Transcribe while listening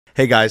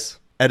Hey guys,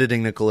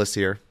 Editing Nicholas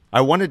here. I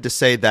wanted to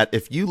say that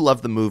if you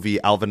love the movie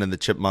Alvin and the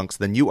Chipmunks,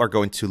 then you are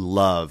going to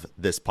love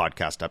this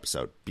podcast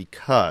episode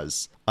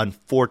because,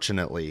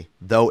 unfortunately,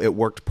 though it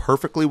worked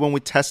perfectly when we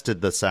tested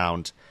the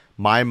sound,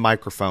 my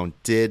microphone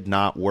did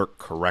not work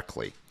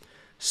correctly.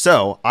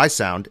 So I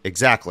sound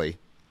exactly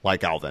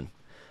like Alvin.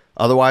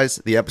 Otherwise,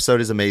 the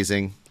episode is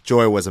amazing,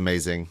 Joy was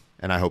amazing,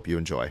 and I hope you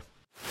enjoy.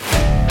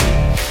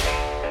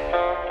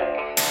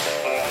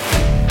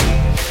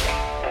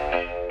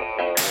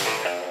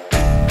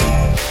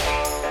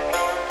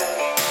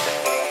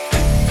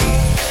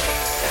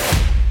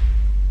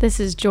 This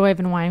is Joy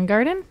Van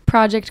Wyngarden,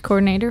 project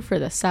coordinator for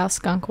the South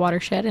Skunk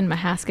watershed in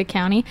Mahaska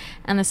County,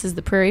 and this is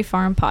the Prairie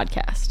Farm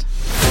Podcast.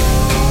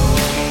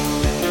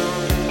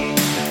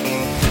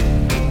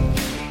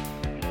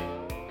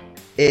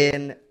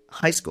 In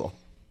high school,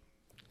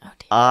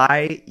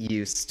 I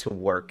used to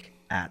work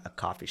at a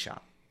coffee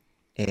shop,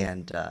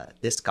 and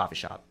this coffee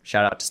shop,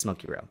 shout out to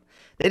Smoky Row.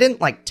 They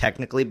didn't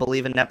technically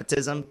believe in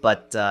nepotism,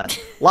 but a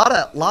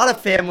lot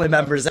of family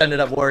members ended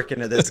up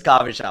working at this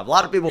coffee shop. A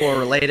lot of people were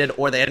related,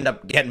 or they ended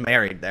up getting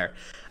married there.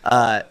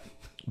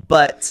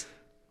 But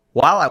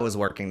while I was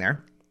working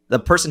there, the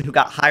person who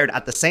got hired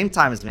at the same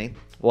time as me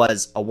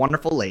was a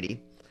wonderful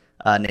lady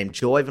named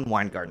Joy Van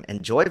Wyngarden.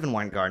 And Joy Van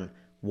Wyngarden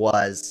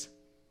was,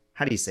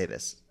 how do you say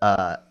this?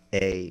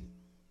 A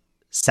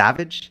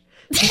savage.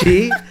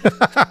 She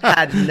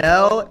had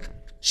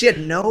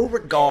no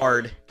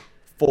regard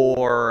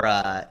for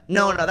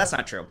no, that's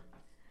not true.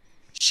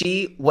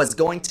 She was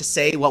going to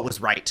say what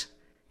was right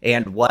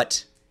and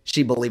what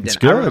she believed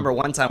in. I remember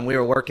one time we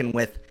were working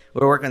with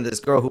this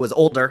girl who was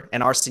older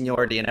and our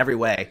seniority in every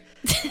way,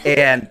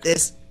 and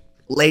this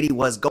lady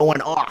was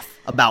going off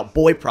about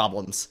boy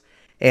problems,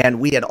 and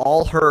we had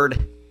all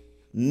heard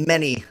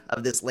many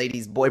of this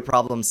lady's boy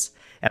problems.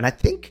 And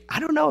I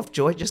don't know if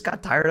Joy just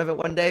got tired of it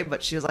one day,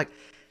 but she was like,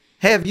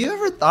 "Hey, have you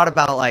ever thought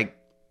about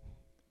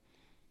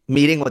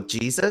meeting with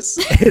Jesus?"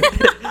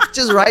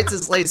 Just right to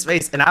this lady's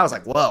face. And I was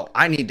like, whoa,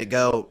 I need to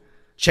go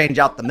change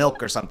out the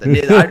milk or something.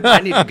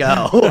 I need to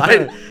go.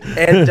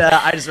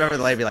 I just remember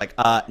the lady be like,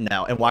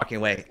 no, and walking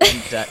away.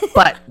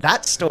 But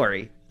that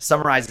story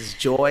summarizes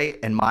Joy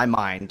in my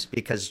mind,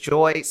 because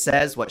Joy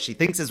says what she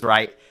thinks is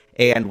right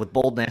and with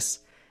boldness.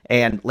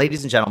 And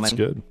ladies and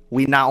gentlemen,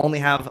 we not only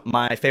have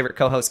my favorite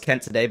co-host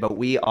Kent today, but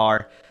we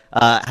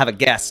have a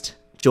guest,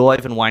 Joy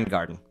Van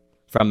Wyngarden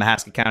from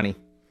Mahaska County.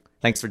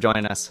 Thanks for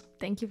joining us.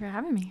 Thank you for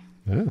having me.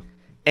 Yeah.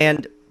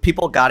 And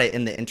people got it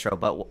in the intro,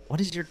 but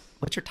what's your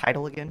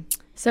title again?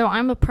 So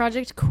I'm a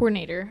project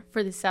coordinator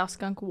for the South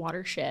Skunk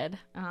watershed.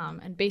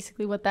 And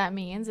basically what that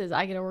means is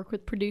I get to work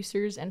with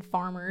producers and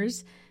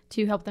farmers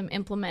to help them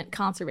implement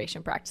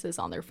conservation practices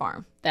on their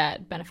farm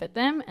that benefit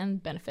them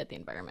and benefit the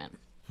environment.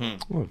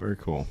 Oh, very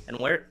cool. And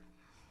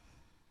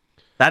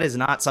that is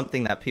not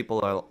something that people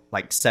are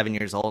 7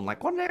 years old and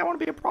one day I want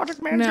to be a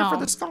project manager for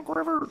the Skunk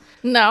River.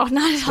 No,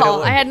 not at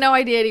all. I had no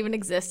idea it even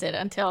existed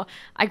until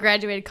I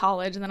graduated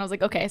college, and then I was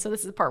like, okay, so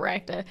this is the part where I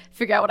have to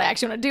figure out what I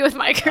actually want to do with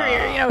my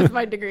career, with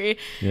my degree.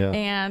 Yeah.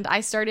 And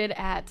I started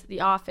at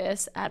the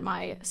office at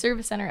my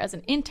service center as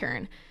an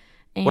intern.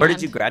 And where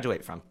did you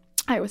graduate from?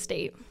 Iowa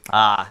State.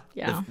 Yeah.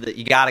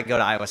 You got to go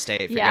to Iowa State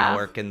if you're going to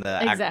work in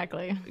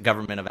the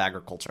government of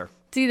agriculture.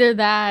 It's either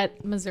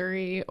that,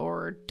 Missouri,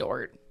 or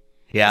Dort.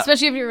 Yeah.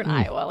 Especially if you're in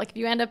Iowa. If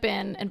you end up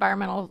in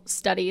environmental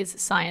studies,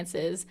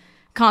 sciences,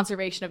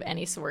 conservation of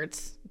any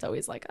sorts, it's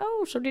always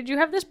oh, so did you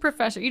have this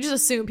professor? You just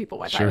assume people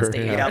went to Iowa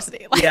State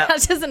University.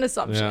 That's just an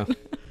assumption.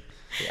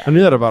 Yeah. I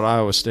knew that about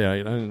Iowa State. I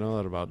didn't know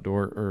that about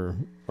Dort or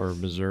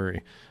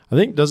Missouri. I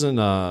think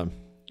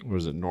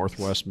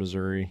Northwest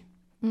Missouri?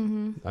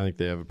 Mm-hmm. I think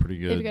they have a pretty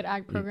good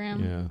ag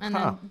program. Yeah. And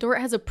then Dort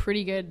has a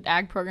pretty good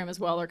ag program as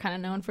well. They're kind of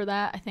known for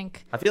that, I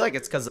think. I feel like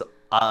it's because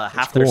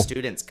half their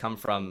students come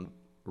from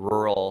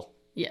rural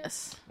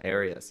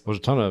areas. There's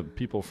a ton of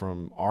people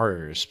from our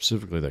area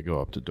specifically that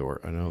go up to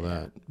Dort. I know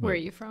that. Where are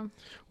you from?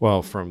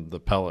 Well, from the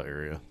Pella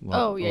area. A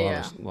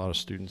lot of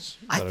students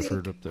that I've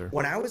heard up there.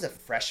 When I was a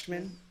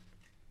freshman,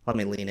 let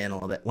me lean in a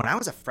little bit. When I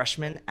was a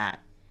freshman at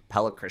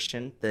Pella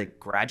Christian, the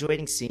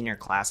graduating senior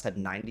class had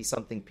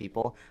 90-something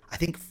people. I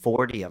think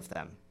 40 of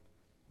them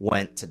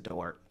went to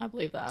Dort. I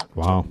believe that.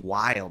 Wow.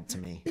 Wild to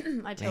me.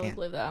 I totally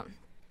believe that.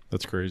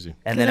 That's crazy.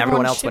 And then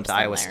everyone else went to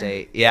Iowa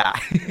State. Yeah.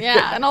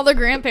 Yeah, and all their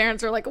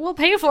grandparents were like, we'll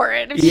pay for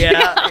it.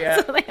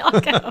 Yeah. So they all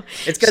go.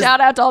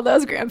 Shout out to all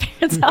those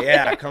grandparents out there.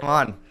 Yeah, come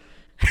on.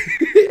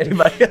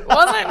 Anybody?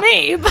 Wasn't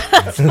me, but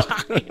that's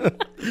fine.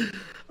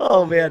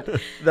 Oh, man.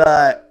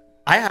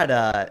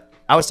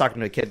 I was talking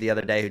to a kid the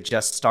other day who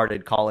just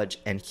started college,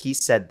 and he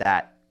said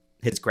that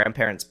his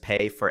grandparents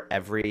pay for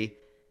every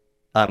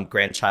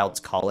grandchild's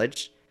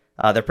college.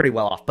 They're pretty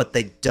well off, but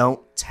they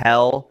don't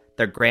tell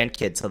their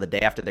grandkids till the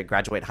day after they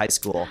graduate high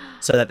school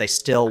so that they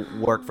still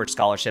work for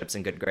scholarships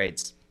and good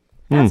grades.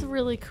 That's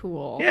really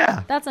cool.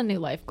 Yeah. That's a new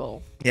life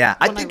goal. Yeah,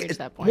 I think it's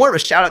more of a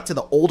shout out to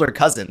the older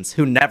cousins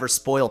who never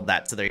spoiled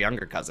that to their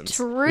younger cousins.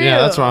 True. Yeah,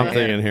 that's what I'm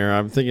thinking here.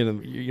 I'm thinking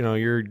of,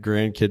 your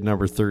grandkid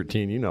number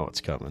 13. You know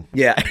what's coming.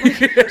 Yeah.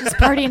 Just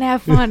party and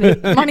have fun.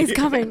 Money's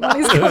coming.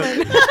 Money's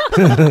coming.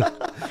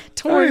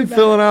 Are you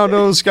filling out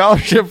those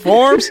scholarship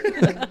forms?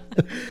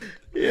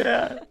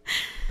 Yeah.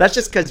 That's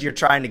just because you're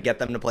trying to get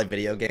them to play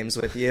video games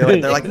with you.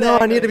 And they're like, no,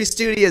 I need to be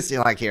studious.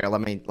 You're like, here,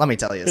 let me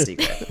tell you a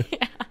secret.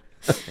 Yeah.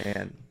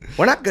 And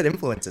we're not good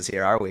influences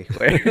here, are we?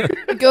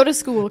 Go to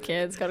school,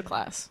 kids. Go to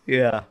class.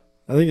 Yeah.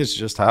 I think it's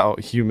just how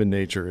human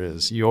nature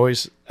is.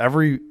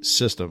 Every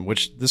system,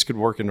 which this could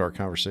work into our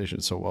conversation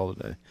so well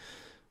today,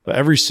 but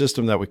every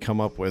system that we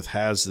come up with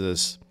has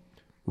this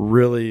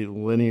really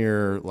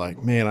linear,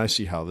 like, man, I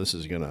see how this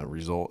is going to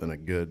result in a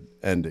good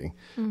ending.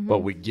 Mm-hmm. But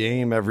we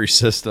game every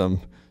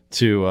system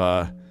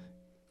to,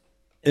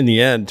 in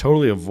the end,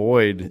 totally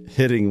avoid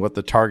hitting what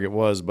the target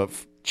was, but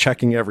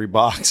checking every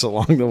box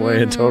along the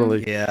way and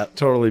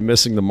totally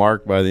missing the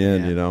mark by the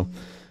end,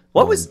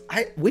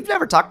 We've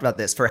never talked about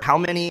this. For how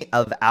many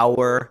of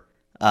our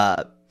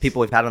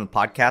people we've had on the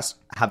podcast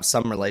have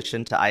some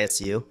relation to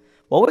ISU?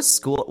 What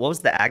was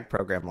the ag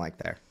program like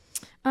there?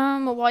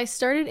 Well, I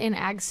started in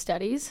ag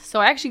studies. So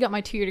I actually got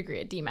my 2-year degree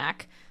at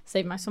DMAC,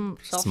 saved myself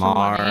some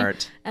money,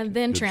 and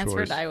then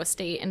transferred to Iowa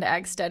State into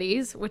ag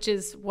studies, which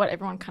is what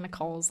everyone kind of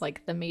calls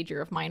like the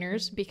major of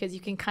minors, because you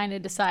can kind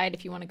of decide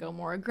if you want to go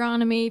more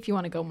agronomy, if you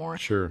want to go more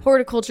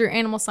horticulture,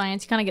 animal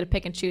science. You kind of get to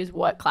pick and choose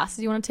what classes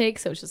you want to take.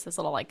 So it's just this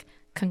little like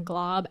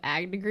conglob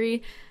ag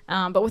degree.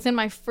 But within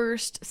my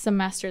first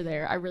semester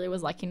there, I really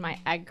was liking my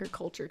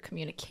agriculture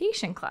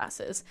communication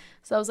classes.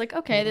 So I was like,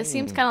 okay, this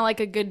seems kind of like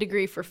a good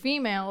degree for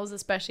females,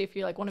 especially if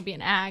you like want to be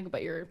an ag,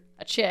 but you're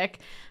a chick.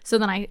 So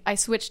then I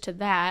switched to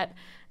that.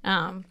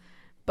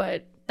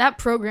 But that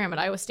program at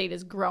Iowa State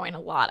is growing a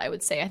lot, I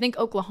would say. I think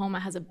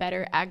Oklahoma has a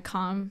better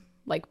AgCom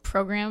like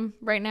program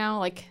right now,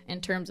 like in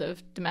terms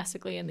of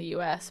domestically in the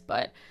U.S.,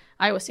 but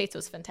Iowa State's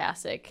was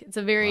fantastic. It's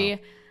a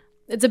very...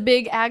 It's a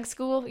big ag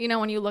school,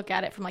 when you look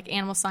at it from like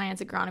animal science,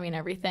 agronomy and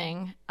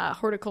everything,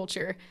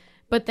 horticulture,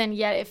 but then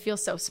yet it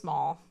feels so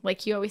small.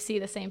 Like you always see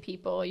the same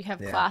people. You have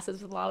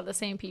classes with a lot of the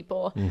same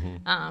people.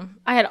 Mm-hmm.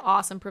 I had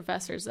awesome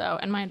professors though.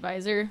 And my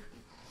advisor,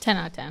 10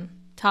 out of 10,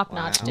 top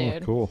notch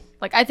dude. Cool.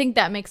 Like I think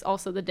that makes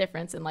also the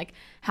difference in like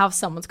how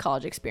someone's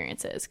college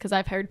experience is. Cause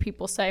I've heard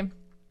people say,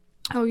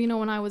 oh,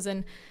 when I was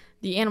in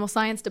the animal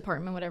science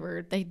department,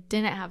 whatever, they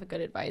didn't have a good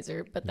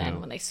advisor. But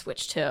then when they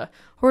switched to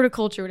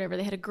horticulture, whatever,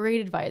 they had a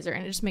great advisor.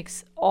 And it just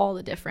makes all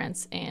the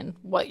difference in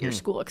what your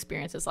school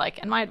experience is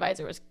like. And my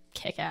advisor was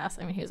kick-ass.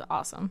 I mean, he was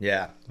awesome.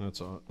 Yeah.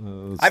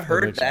 I've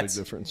heard that's a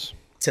big difference.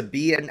 To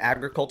be in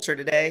agriculture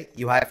today,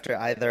 you have to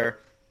either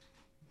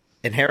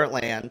inherit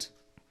land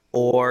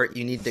or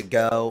you need to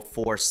go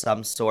for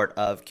some sort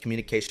of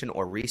communication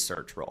or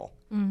research role.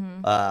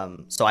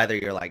 Mm-hmm. So either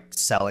you're like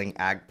selling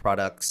ag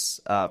products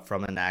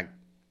from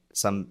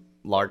some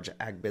large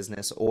ag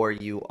business, or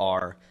you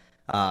are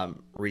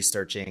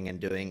researching and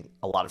doing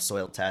a lot of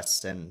soil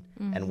tests and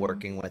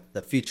working with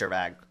the future of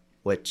ag,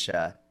 which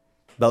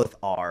both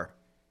are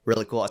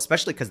really cool,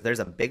 especially because there's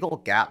a big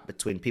old gap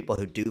between people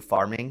who do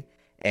farming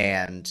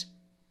and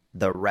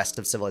the rest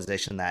of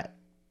civilization that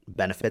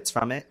benefits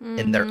from it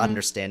in their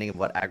understanding of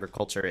what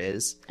agriculture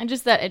is. And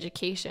just that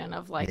education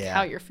of like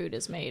how your food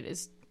is made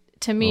is,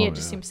 to me, it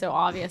just seems so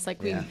obvious.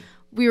 Like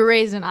we were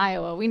raised in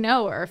Iowa. We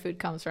know where our food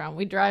comes from.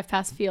 We drive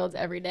past fields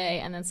every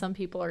day. And then some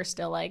people are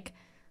still like,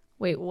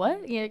 wait,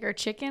 what? Like our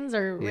chickens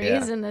are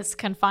raised in this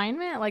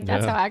confinement? Like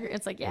that's how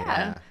it's like,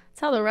 that's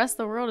how the rest of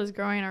the world is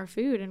growing our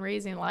food and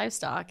raising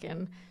livestock.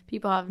 And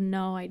people have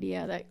no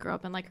idea that grow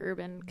up in like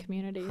urban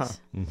communities. Huh.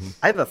 Mm-hmm.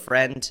 I have a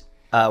friend,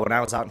 when I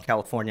was out in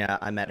California,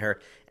 I met her,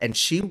 and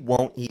she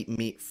won't eat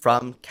meat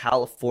from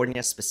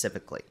California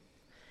specifically.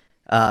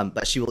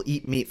 But she will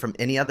eat meat from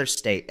any other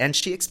state. And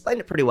she explained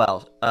it pretty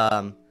well.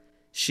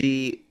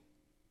 She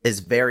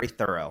is very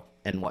thorough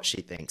in what she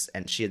thinks.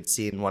 And she had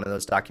seen one of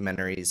those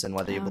documentaries, and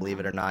whether you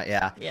believe it or not,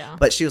 yeah.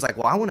 But she was like,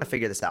 well, I want to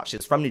figure this out. She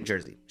was from New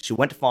Jersey. She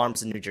went to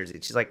farms in New Jersey.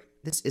 She's like,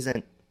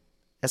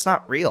 that's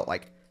not real.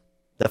 Like,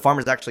 the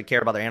farmers actually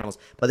care about their animals.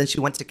 But then she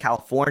went to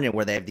California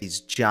where they have these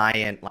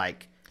giant,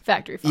 like...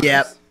 factory farms.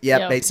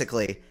 Yep,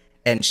 basically.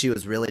 And she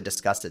was really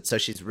disgusted. So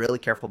she's really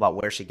careful about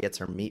where she gets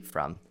her meat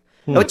from.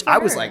 Which I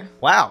was like,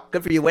 wow,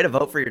 good for you. Way to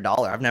vote for your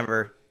dollar. I've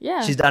never...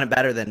 Yeah. She's done it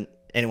better than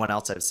anyone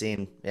else I've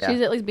seen. Yeah.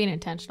 She's at least being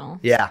intentional.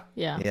 Yeah.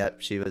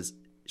 She was...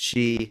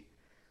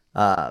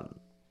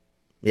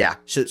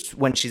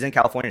 when she's in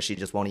California, she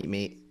just won't eat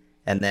meat.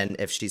 And then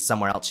if she's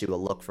somewhere else, she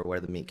will look for where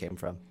the meat came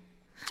from.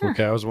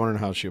 Okay, I was wondering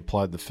how she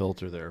applied the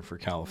filter there for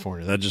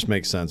California. That just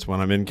makes sense. When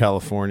I'm in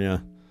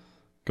California...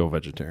 go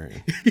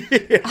vegetarian.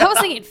 I was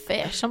thinking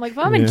fish. I'm like, if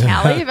I'm in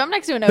Cali, if I'm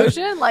next to an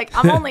ocean, like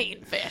I'm only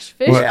eating fish.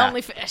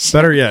 Only fish.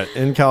 Better yet,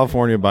 in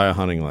California, buy a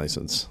hunting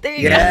license. There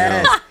you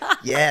go.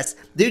 Yes.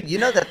 Dude, you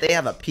know that they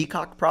have a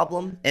peacock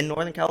problem in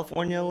Northern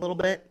California a little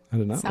bit? I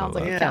did not Sounds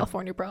know like that. a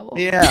California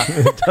problem. Yeah.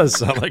 It does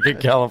sound like a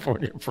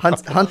California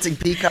problem. Hunting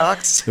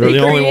peacocks. They're the They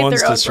only create ones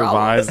their to own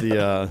survive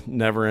the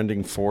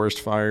never-ending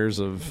forest fires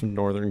of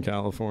Northern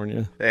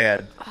California.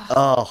 Man.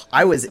 Oh,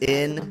 I was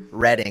in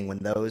Redding when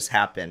those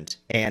happened,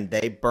 and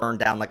they burned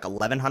down like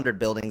 1,100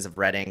 buildings of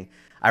Redding.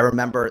 I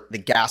remember the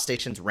gas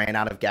stations ran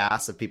out of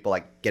gas of people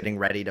like getting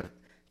ready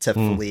to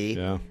flee.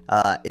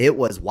 Yeah. It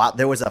was wild.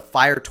 There was a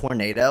fire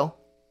tornado.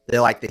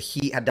 The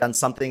heat had done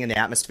something in the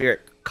atmosphere.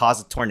 It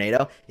caused a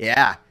tornado.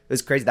 Yeah, it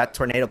was crazy. That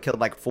tornado killed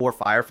like 4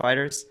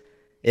 firefighters.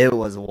 It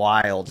was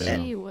wild.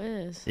 Gee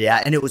whiz.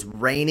 Yeah, and it was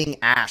raining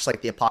ash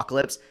like the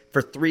apocalypse.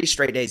 For 3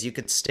 straight days, you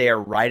could stare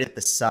right at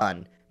the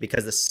sun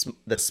because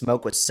the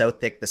smoke was so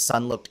thick, the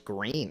sun looked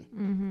green.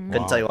 Mm-hmm.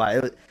 Couldn't tell you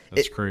why.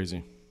 That's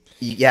crazy.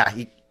 Yeah,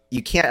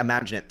 you can't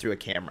imagine it through a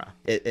camera.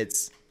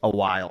 It's a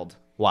wild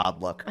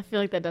look. I feel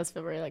like that does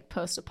feel very like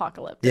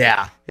post-apocalyptic.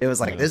 Yeah, it was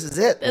like, this is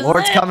it. This is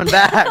Lord's it. coming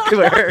back.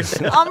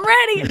 I'm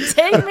ready.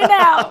 Take me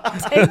now.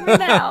 Take me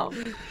now.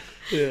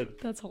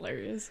 That's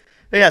hilarious.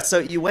 Yeah, so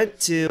you went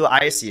to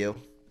ISU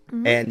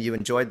and you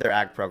enjoyed their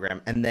ag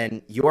program, and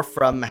then you're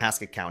from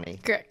Mahaska County.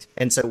 Correct.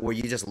 And so were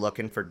you just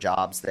looking for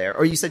jobs there?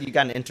 Or you said you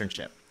got an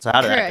internship. So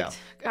how did that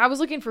go? I was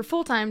looking for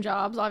full-time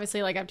jobs.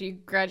 Obviously, like after you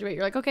graduate,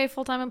 you're like, okay,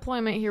 full-time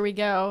employment, here we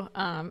go.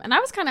 And I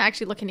was kind of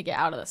actually looking to get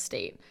out of the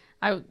state.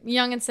 I was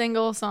young and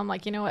single, so I'm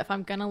like, you know what, if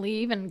I'm going to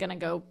leave and going to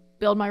go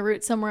build my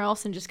roots somewhere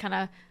else and just kind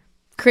of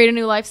create a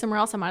new life somewhere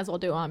else, I might as well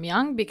do it while I'm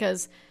young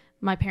because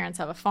my parents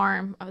have a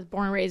farm. I was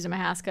born and raised in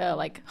Mahaska.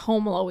 Like,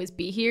 home will always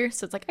be here.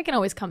 So it's like, I can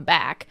always come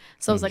back.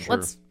 So I was like,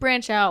 let's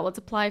branch out. Let's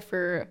apply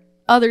for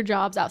other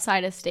jobs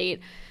outside of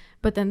state.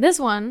 But then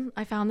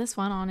I found this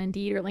one on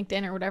Indeed or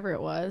LinkedIn or whatever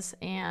it was.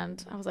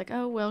 And I was like,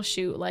 oh, well,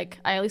 shoot. Like,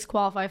 I at least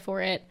qualify for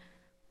it.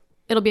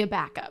 It'll be a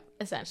backup,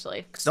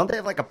 essentially. Because don't they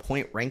have like a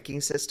point ranking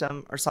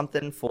system or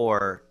something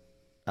for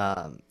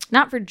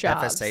Not for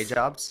jobs. FSA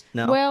jobs?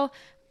 No. Well,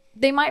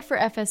 they might for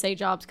FSA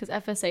jobs because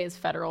FSA is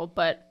federal,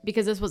 but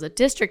because this was a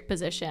district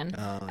position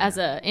as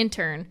an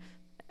intern,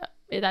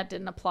 that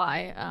didn't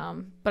apply.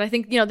 But I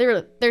think,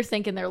 they're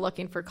thinking they're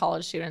looking for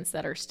college students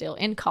that are still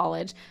in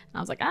college. And I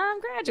was like,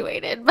 I'm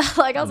graduated. But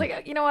I was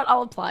like, you know what?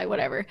 I'll apply,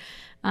 whatever.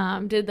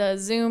 Did the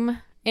Zoom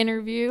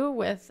interview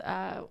with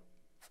a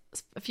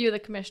few of the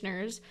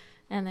commissioners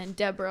and then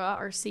Deborah,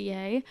 our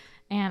CA.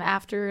 And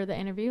after the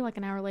interview, like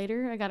an hour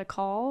later, I got a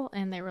call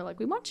and they were like,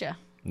 we want you.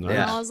 Nice.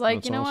 And I was like,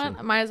 That's you know awesome. what?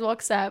 I might as well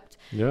accept.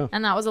 Yeah.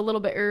 And that was a little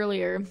bit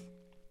earlier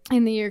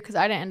in the year because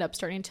I didn't end up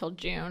starting until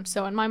June.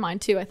 So in my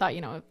mind, too, I thought,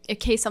 in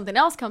case something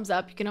else comes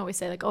up, you can always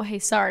say, like, oh, hey,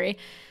 sorry.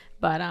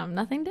 But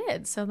nothing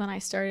did. So then I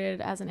started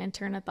as an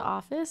intern at the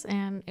office,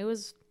 and it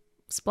was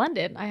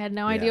splendid. I had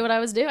no idea what I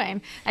was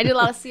doing. I did a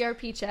lot of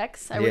CRP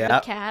checks. I worked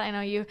with Kat. I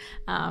know you.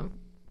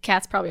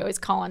 Kat's probably always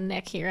calling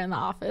Nick here in the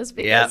office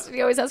because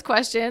he always has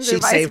questions. She or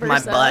vice saved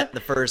versa. my butt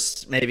the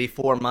first maybe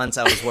 4 months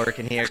I was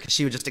working here because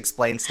she would just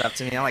explain stuff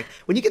to me. I'm like,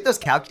 when you get those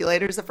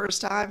calculators the first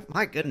time,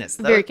 my goodness.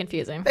 Very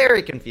confusing.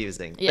 Very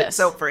confusing. Yes. But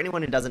so for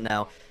anyone who doesn't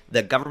know,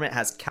 the government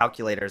has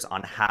calculators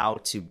on how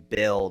to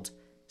build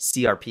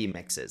CRP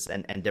mixes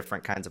and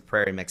different kinds of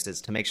prairie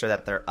mixes to make sure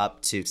that they're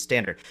up to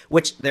standard,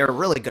 which they're a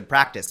really good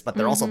practice, but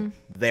they're also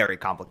very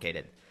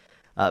complicated.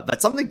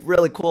 But something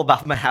really cool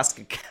about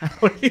Mahaska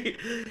County,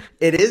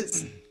 it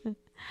is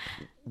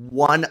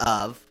one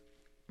of,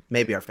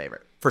 maybe our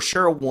favorite, for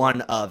sure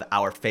one of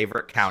our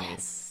favorite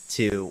counties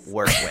to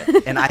work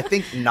with. And I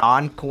think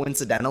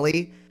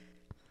non-coincidentally,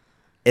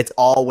 it's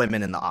all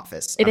women in the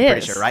office. I'm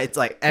pretty sure, right? It's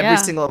like every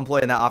single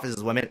employee in that office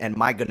is women. And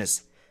my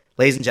goodness,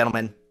 ladies and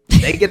gentlemen,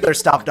 they get their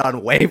stuff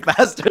done way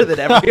faster than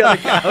every other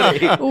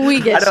county.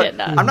 We get shit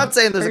done. I'm not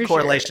saying there's a For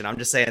correlation. I'm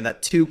just saying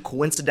that 2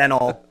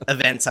 coincidental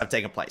events have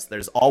taken place.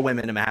 There's all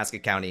women in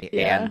Mahaska County,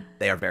 and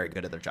they are very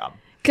good at their job.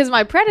 Because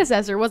my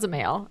predecessor was a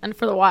male, and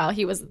for a while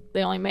he was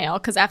the only male.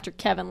 Because after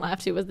Kevin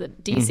left, who was the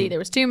DC, there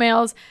was 2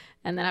 males,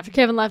 and then after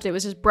Kevin left, it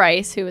was just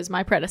Bryce, who was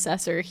my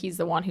predecessor. He's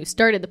the one who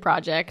started the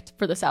project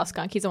for the South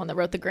Skunk. He's the one that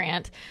wrote the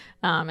grant,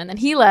 and then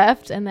he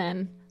left, and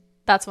then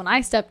that's when I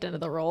stepped into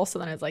the role. So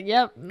then it's like,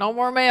 yep, no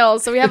more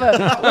males. So we have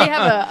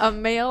a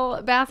male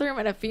bathroom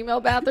and a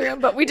female bathroom,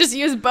 but we just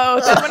use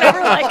both. And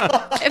whenever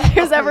if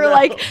there's ever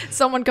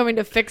someone coming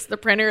to fix the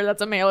printer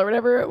that's a male or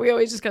whatever, we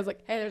always just goes like,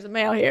 hey, there's a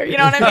male here. You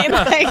know what I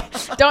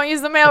mean? Don't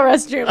use the male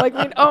restroom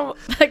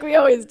like we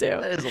always do.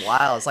 That is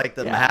wild. It's like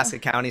the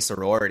Mahaska County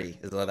sorority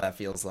is what that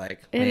feels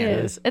like. It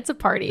is. It's a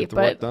party, Get the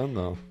but work done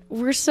though.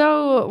 we're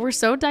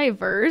so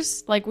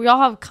diverse. Like, we all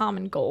have a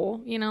common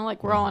goal,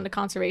 we're all into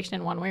conservation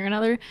in one way or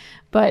another.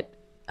 But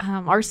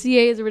our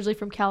CA is originally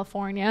from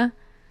California.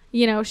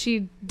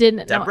 She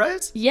didn't know. Deborah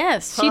is?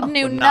 Yes, she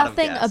knew Would not have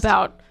nothing guessed.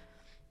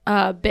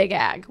 about big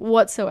ag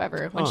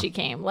whatsoever when she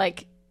came.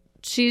 Like,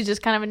 she's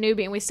just kind of a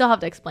newbie, and we still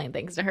have to explain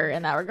things to her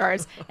in that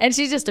regards. And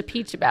she's just a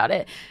peach about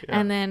it. Yeah.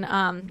 And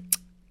then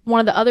one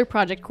of the other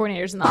project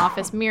coordinators in the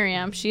office,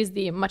 Miriam, she's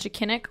the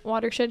Muchakinnick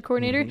watershed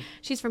coordinator.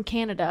 She's from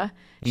Canada.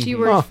 She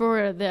worked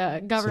for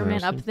the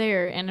government up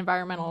there in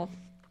environmental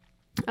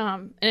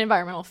an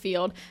environmental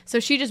field. So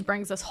she just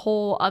brings this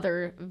whole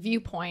other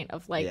viewpoint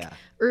of like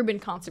urban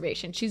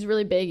conservation. She's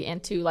really big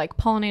into like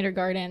pollinator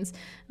gardens.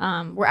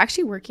 We're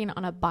actually working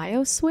on a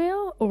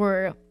bioswale,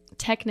 or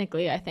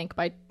technically, I think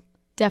by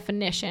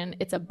definition,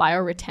 it's a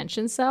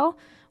bioretention cell,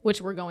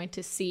 which we're going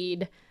to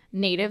seed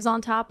natives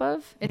on top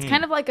of. It's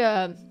kind of like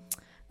a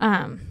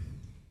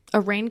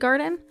rain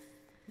garden,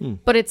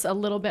 but it's a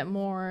little bit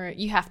more,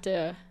 you have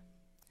to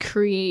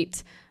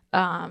create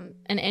an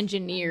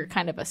engineer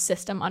kind of a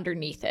system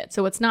underneath it.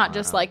 So it's not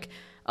just like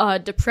a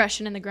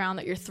depression in the ground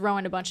that you're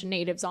throwing a bunch of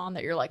natives on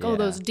that you're like, oh,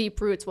 those deep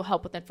roots will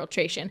help with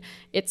infiltration.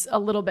 It's a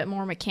little bit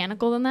more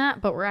mechanical than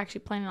that, but we're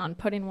actually planning on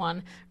putting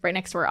one right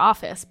next to our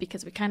office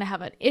because we kind of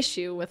have an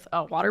issue with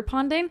water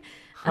ponding.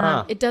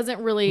 It doesn't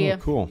really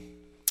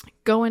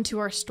go into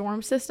our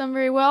storm system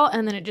very well,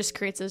 and then it just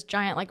creates this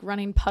giant like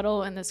running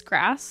puddle in this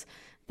grass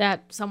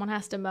that someone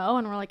has to mow,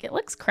 and we're like, it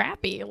looks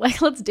crappy.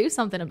 Like, let's do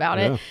something about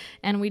it.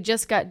 And we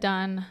just got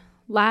done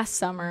last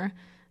summer,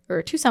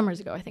 or 2 summers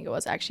ago, I think it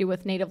was, actually,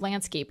 with native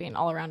landscaping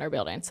all around our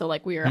building. So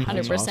like we are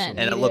 100% awesome. native.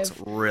 And it looks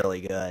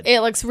really good. It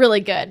looks really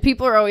good.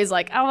 People are always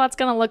like, oh, that's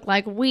going to look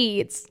like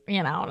weeds.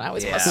 You know, and I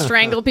always want to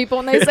strangle people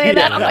when they say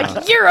that. I'm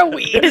like, you're a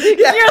weed. You're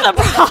the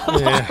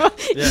problem.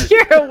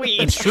 You're a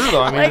weed. It's true,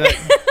 though. I mean,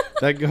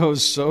 that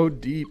goes so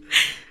deep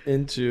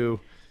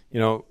into, you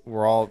know,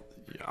 we're all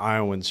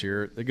Iowans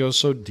here. It goes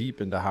so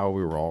deep into how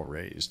we were all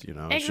raised, you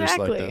know. It's just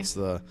like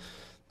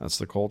that's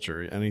the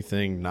culture.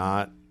 Anything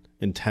not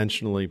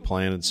intentionally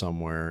planted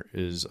somewhere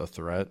is a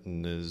threat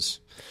and is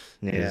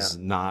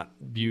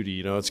not beauty.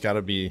 You know, it's got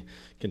to be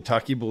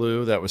Kentucky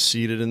blue that was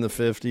seeded in the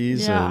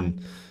 50s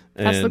and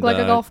has to look like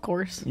a golf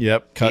course.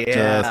 Yep, cut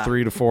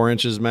 3 to 4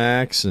 inches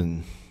max,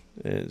 and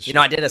you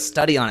know, I did a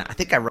study on it. I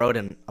think I wrote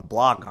a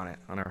blog on it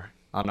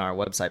on our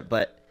website,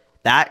 but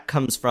that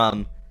comes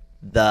from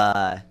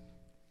the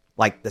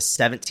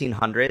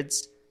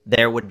 1700s.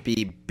 There would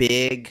be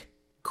big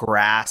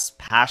grass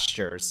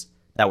pastures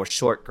that were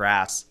short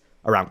grass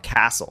around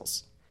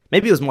castles.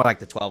 Maybe it was more like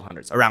the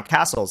 1200s, around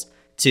castles,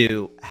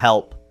 to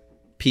help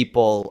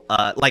people,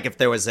 like if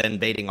there was an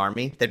invading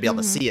army, they'd be able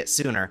to see it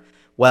sooner.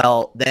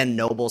 Well, then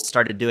nobles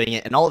started doing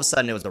it, and all of a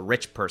sudden it was a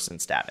rich person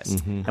status.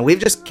 And we've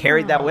just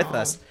carried that with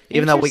us.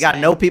 Even though we got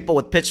no people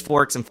with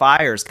pitchforks and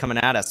fires coming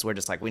at us, we're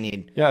just like, we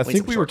need I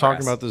think we were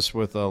talking about this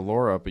with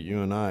Laura up at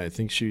UNI. I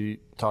think she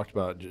talked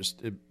about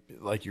just,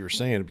 like you were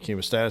saying, it became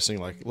a status thing.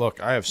 Like,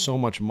 look, I have so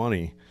much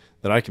money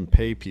that I can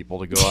pay people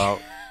to go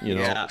out, you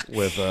know,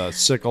 with a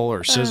sickle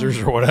or scissors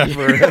or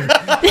whatever and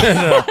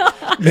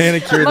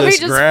manicure Let this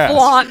me just grass.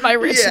 Flaunt my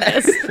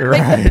richness.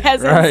 Right, the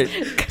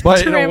peasants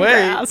But in a way,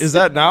 grass. is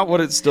that not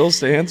what it still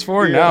stands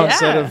for? Now,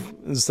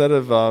 instead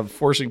of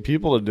forcing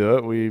people to do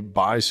it, we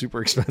buy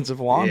super expensive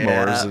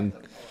lawnmowers and.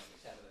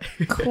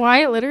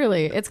 Quite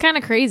literally, it's kind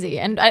of crazy.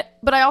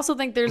 But I also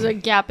think there's a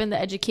gap in the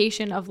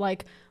education of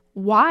like,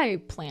 why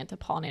plant a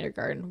pollinator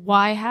garden?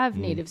 Why have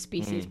native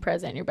species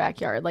present in your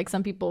backyard? Like,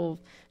 some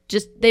people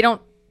just, they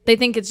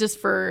think it's just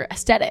for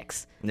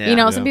aesthetics. You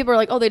know, some people are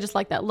like, oh, they just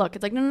like that look.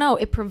 It's like, no,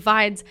 it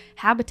provides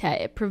habitat.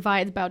 It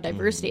provides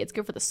biodiversity. It's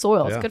good for the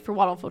soil. It's good for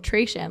water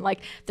filtration. Like,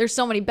 there's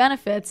so many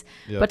benefits.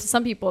 But to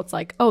some people, it's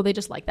like, oh, they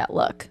just like that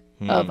look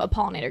of a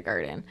pollinator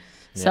garden.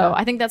 So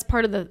I think that's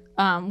part of the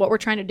what we're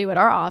trying to do at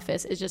our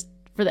office is just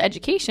for the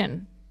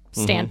education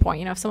standpoint.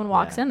 You know, if someone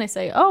walks in, they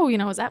say, oh, you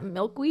know, is that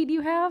milkweed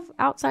you have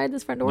outside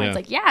this front door? It's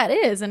like, yeah, it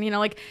is. And, you know,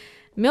 like,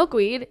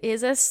 milkweed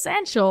is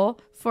essential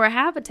for a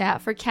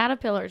habitat for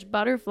caterpillars,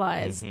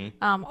 butterflies,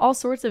 all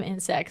sorts of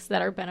insects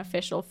that are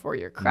beneficial for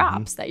your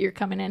crops that you're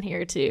coming in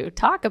here to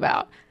talk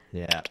about.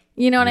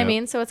 You know what I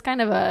mean? So it's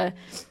kind of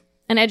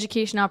an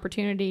education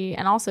opportunity.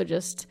 And also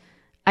just,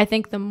 I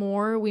think the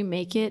more we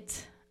make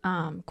it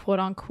quote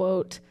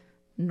unquote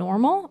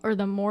normal, or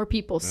the more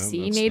people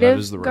see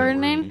native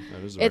gardening,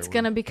 it's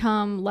going to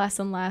become less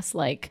and less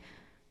like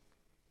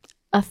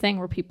a thing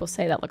where people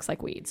say that looks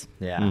like weeds.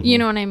 You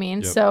know what I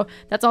mean? So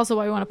that's also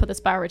why we want to put this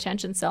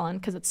bioretention cell in,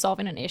 because it's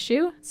solving an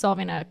issue,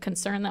 solving a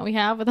concern that we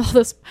have with all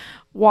this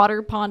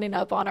water ponding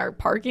up on our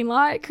parking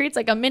lot. It creates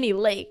like a mini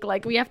lake.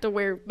 Like, we have to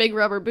wear big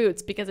rubber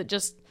boots because it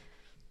just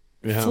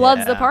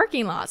floods the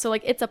parking lot. So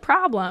like, it's a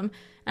problem,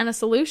 and a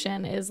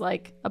solution is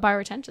like a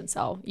bioretention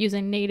cell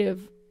using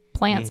native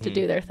plants to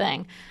do their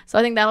thing. So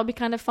I think that'll be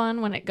kind of fun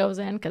when it goes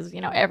in, because,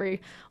 you know,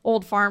 every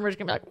old farmer's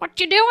gonna be like, what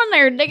you doing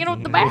there, digging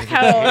with the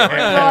backhoe? And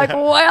we're like,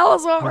 well,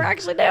 that's what we're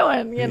actually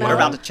doing, you know. We're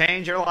about to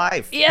change your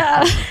life.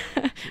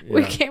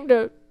 We came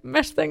to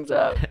mess things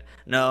up.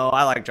 No,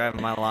 I like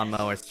driving my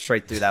lawnmower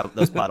straight through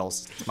those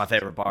puddles. It's my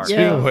favorite part.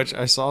 Speaking of which,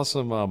 I saw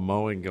some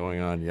mowing going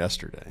on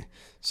yesterday.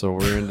 So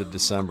we're into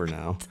December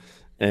now,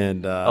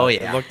 and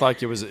it looked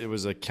like it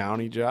was a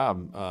county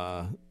job.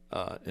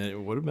 And it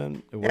would have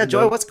been.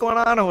 Joy, what's going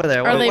on over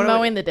there? Are they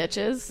mowing the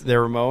ditches? They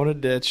were mowing a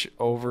ditch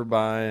over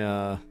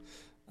by.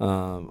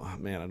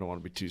 Man, I don't want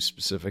to be too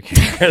specific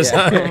because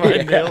I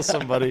might nail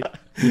somebody.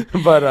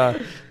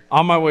 But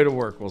On my way to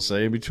work, we'll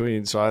say, in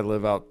between. So I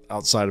live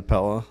outside of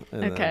Pella,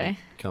 and then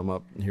come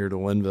up here to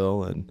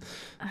Linville, and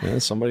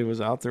somebody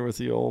was out there with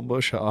the old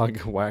bush hog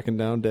whacking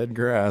down dead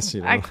grass.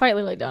 I quite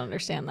literally don't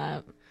understand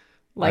that.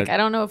 Like, I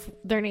don't know if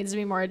there needs to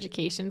be more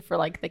education for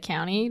like the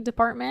county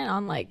department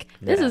on like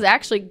this is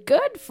actually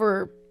good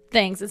for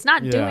things. It's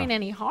not doing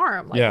any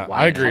harm. Like,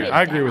 I agree.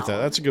 I agree with that.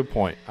 That's a good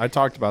point. I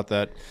talked about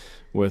that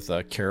with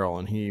Carol,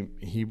 and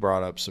he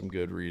brought up some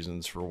good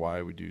reasons for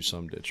why we do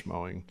some ditch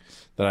mowing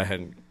that I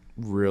hadn't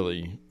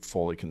really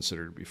fully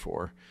considered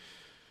before.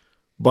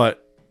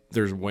 But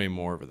there's way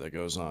more of it that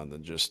goes on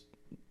than just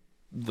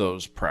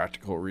those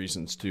practical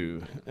reasons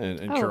too. And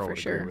Carol would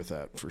agree with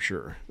that for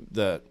sure.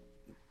 That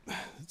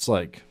it's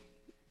like,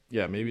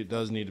 yeah, maybe it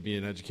does need to be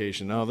an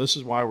education. No, this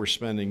is why we're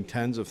spending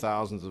tens of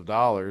thousands of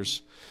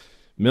dollars,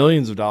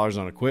 millions of dollars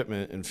on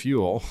equipment and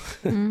fuel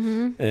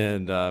and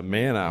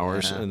man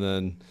hours.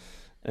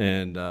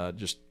 And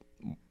just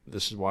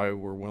this is why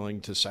we're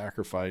willing to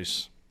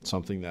sacrifice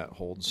something that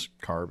holds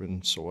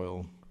carbon,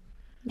 soil,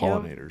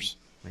 pollinators.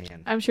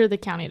 Man. I'm sure the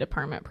county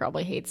department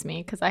probably hates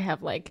me because I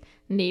have like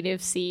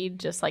native seed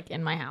just like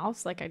in my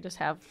house. Like I just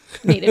have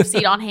native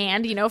seed on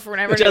hand, for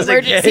whenever an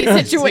emergency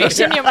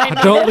situation you might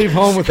need. Don't leave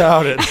home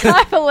without it.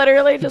 I'm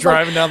literally just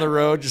driving down the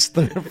road, just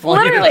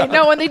literally.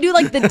 No, when they do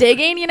like the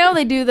digging,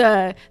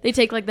 they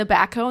take like the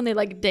backhoe and they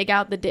like dig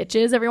out the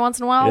ditches every once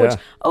in a while, which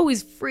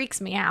always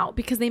freaks me out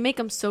because they make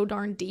them so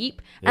darn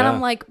deep. And I'm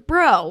like,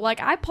 bro,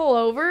 like I pull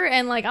over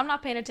and like I'm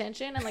not paying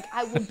attention and like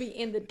I will be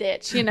in the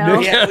ditch,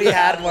 Yeah, we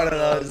had one of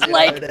those.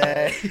 Like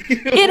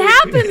it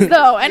happens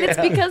though, and it's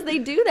because they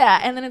do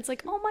that, and then it's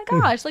like, oh my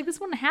gosh, like this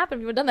wouldn't happen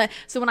if you had done that.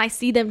 So when I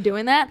see them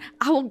doing that,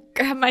 I will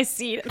grab my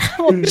seat and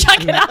I will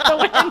chuck it out the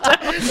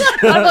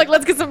window. I'm like,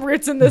 let's get some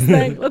roots in this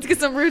thing. Let's get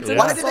some roots in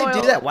the soil. Why do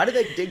they do that? Why do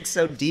they dig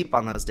so deep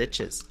on those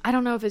ditches? I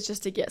don't know if it's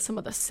just to get some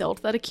of the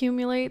silt that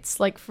accumulates,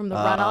 like from the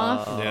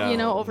runoff,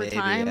 over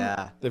time.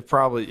 Yeah. They've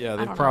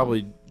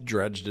probably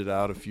dredged it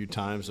out a few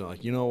times. And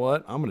like, you know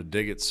what? I'm going to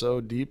dig it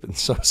so deep and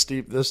so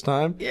steep this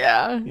time.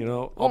 Yeah.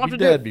 I'll be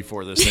dead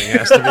before this thing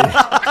has to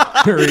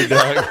be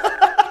redug.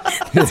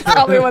 That's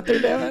probably what they're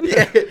doing.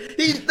 Yeah,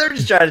 they're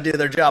just trying to do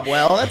their job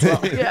well. That's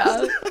all.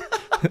 Yeah.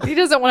 He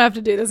doesn't want to have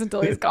to do this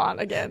until he's gone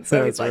again. So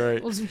That's he's like,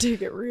 right. we'll just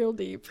dig it real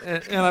deep.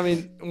 And I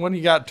mean, when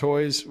you got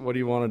toys, what do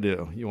you want to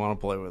do? You want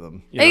to play with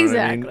them. You know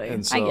exactly. what I mean?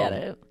 And I get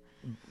it.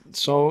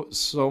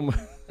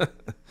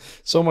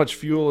 So much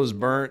fuel is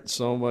burnt.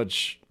 So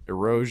much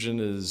erosion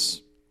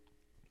is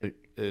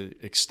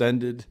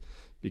extended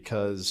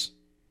because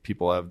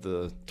people have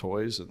the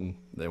toys and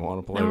they want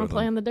to play with them.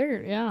 Play in the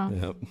dirt, yeah.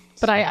 Yep.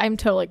 But I'm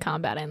totally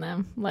combating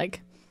them.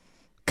 Like,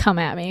 come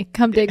at me.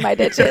 Come dig my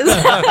ditches.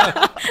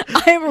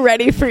 I'm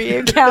ready for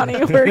you,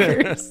 county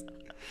workers.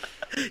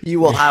 You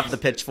will have the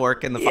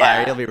pitchfork and the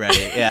fire. You'll be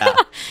ready. Yeah.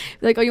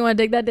 Like, oh, you want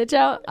to dig that ditch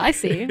out? I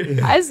see.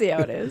 I see how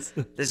it is.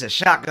 This is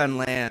shotgun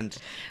land.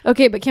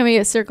 Okay, but can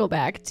we circle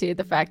back to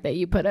the fact that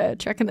you put a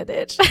truck in the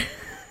ditch?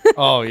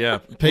 Oh, yeah.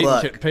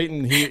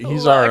 Peyton,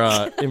 he's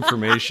our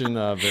information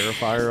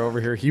verifier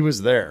over here. He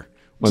was there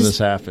when this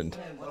happened.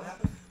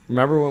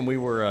 Remember when we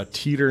were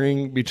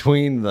teetering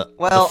between the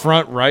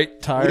front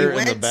right tire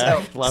and the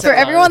back left For tire?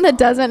 everyone that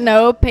doesn't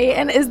know,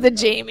 Peyton is the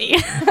Jamie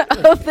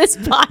of this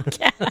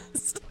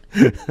podcast.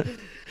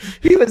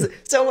 He was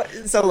so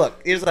look,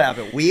 here's what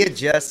happened.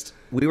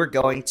 We were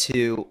going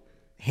to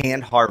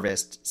hand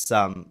harvest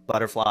some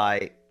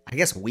butterfly, I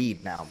guess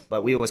weed now,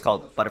 but we always call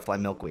it butterfly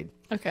milkweed.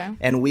 Okay.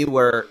 And we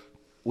were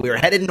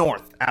headed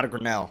north out of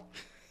Grinnell,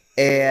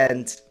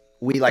 and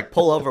we like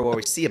pull over where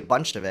we see a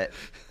bunch of it.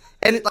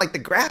 And the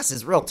grass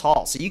is real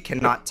tall, so you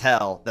cannot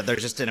tell that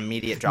there's just an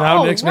immediate drop.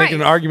 Now Nick's making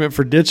an argument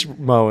for ditch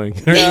mowing.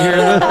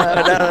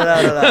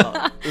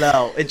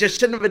 No. It just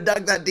shouldn't have been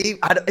dug that deep.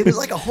 It was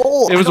like a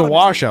hole. It was a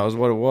washout is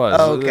what it was.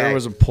 Okay. There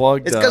was a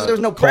plugged It's because there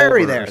was no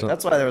prairie there.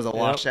 That's why there was a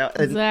washout.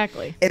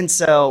 Exactly. And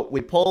so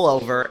we pull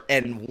over,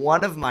 and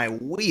one of my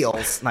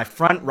wheels, my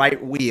front right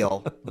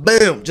wheel,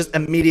 boom, just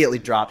immediately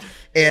dropped.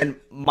 And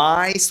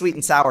my sweet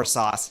and sour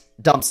sauce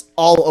dumps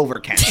all over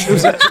Ken.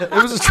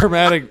 It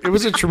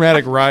was a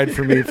traumatic ride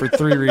for me for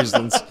three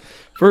reasons.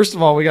 First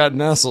of all, we got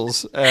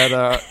Nestles at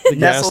the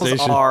gas station.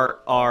 Nestles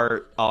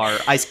are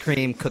ice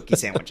cream cookie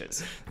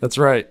sandwiches. That's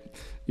right.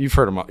 You've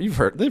heard them.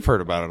 They've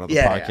heard about it on the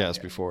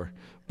podcast before.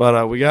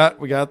 But we got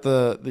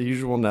the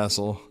usual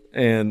Nestle,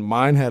 and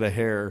mine had a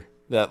hair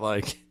that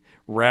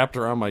wrapped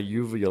around my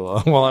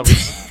uvula while I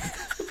was.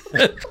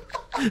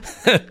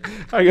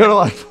 I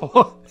go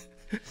to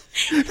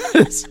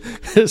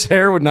his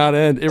hair would not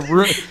end. It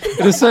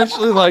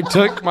essentially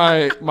took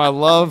my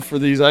love for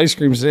these ice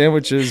cream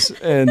sandwiches,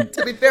 and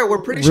to be fair,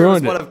 we're pretty sure it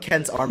was one of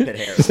Ken's armpit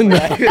hairs.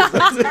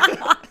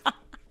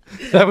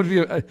 That would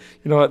be,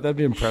 that'd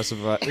be impressive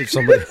if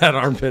somebody had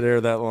armpit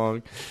hair that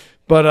long.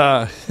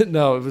 But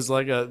no, it was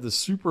the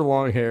super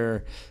long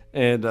hair,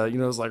 and it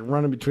was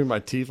running between my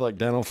teeth like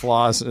dental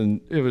floss,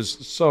 and it was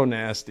so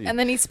nasty. And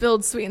then he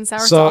spilled sweet and sour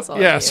sauce all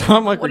over you. So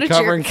I'm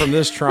recovering from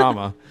this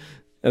trauma.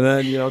 And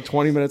then,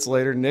 20 minutes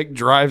later, Nick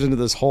drives into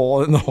this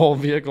hole and the whole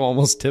vehicle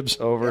almost tips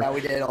over. Yeah,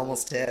 we did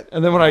almost tip.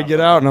 And then when I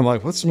get out and I'm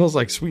like, what smells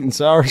like sweet and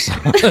sour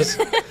sauce?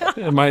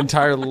 And my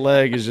entire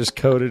leg is just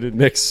coated in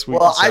Nick's sweet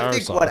and sour sauce. Well, I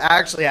think what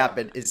actually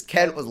happened is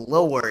Ken was a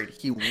little worried.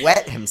 He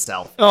wet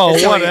himself. Oh,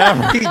 so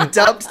whatever. He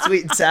dumped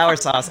sweet and sour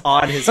sauce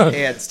on his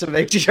pants to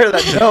make sure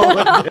that no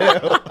one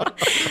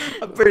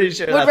knew. I'm pretty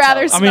sure Would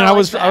rather that's I mean, I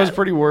was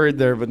pretty worried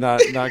there, but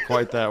not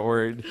quite that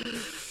worried.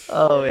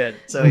 Oh, man.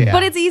 So, yeah.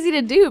 But it's easy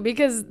to do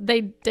because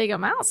they dig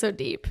them out so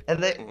deep.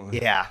 And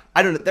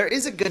I don't know. There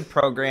is a good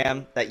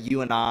program that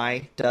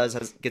UNI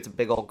gets a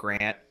big old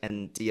grant,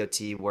 and DOT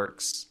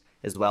works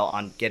as well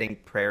on getting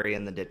prairie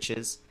in the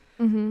ditches.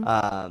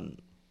 Mm-hmm.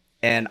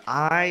 And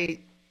I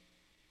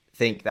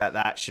think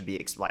that should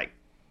be like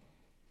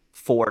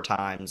 4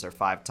 times or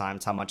 5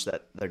 times how much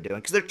that they're doing,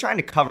 because they're trying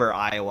to cover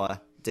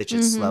Iowa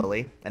ditches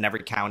slowly, and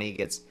every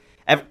counties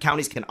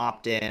can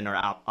opt in or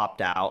opt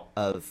out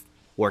of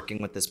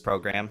working with this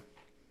program,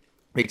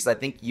 because I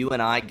think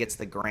UNI gets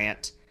the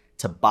grant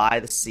to buy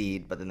the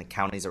seed, but then the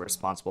counties are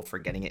responsible for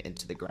getting it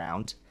into the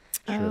ground.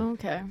 Oh,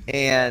 okay.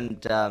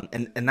 And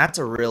that's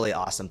a really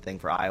awesome thing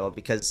for Iowa,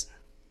 because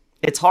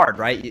it's hard,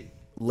 right?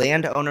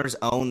 Landowners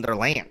own their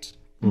land.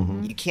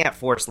 Mm-hmm. You can't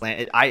force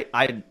land.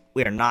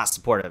 We are not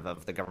supportive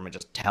of the government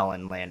just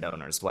telling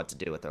landowners what to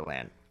do with their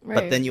land. Right.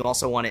 But then you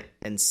also want to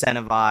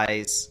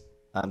incentivize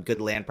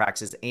good land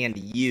practices and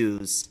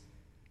use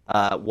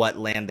what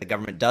land the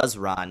government does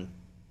run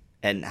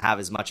and have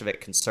as much of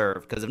it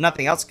conserved. Because if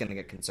nothing else is going to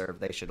get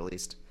conserved, they should at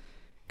least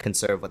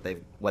conserve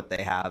what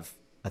they have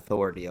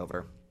authority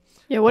over.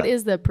 Yeah, what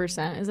is the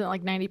percent? Is it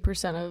like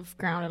 90% of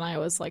ground in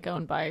Iowa is like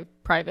owned by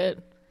private?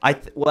 I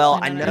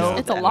know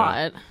it's a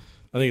lot.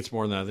 I think it's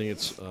more than that. I think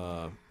it's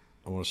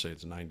I want to say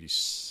it's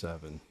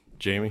 97.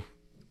 Jamie,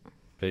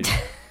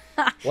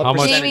 how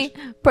much? Jamie,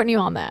 putting you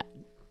on that.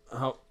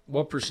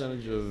 What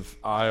percentage of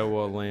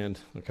Iowa land?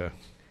 Okay,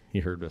 he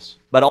heard this.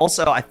 But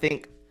also, I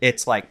think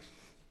it's like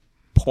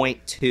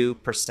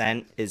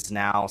 0.2% is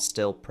now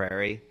still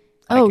prairie.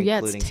 Oh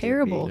yeah, it's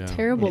terrible,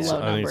 terrible low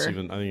number. I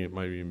think it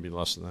might even be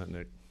less than that,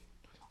 Nick.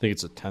 I think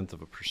it's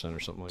 0.1% or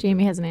something like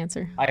Jamie that. has an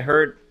answer. I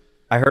heard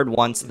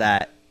once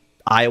that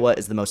Iowa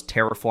is the most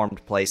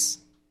terraformed place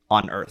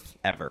on Earth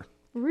ever.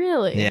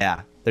 Really?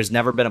 Yeah. There's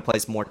never been a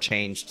place more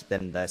changed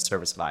than the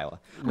service of Iowa.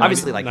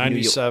 Obviously, like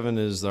 97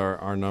 is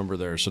our number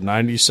there. So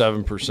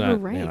 97%.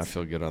 Right. Man, I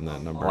feel good on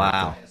that number.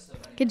 Wow.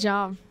 Good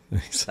job.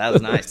 That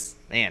was nice.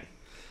 Man.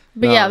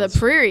 But the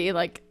prairie,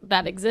 like,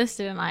 that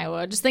existed in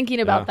Iowa. Just thinking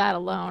about that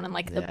alone, and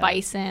like the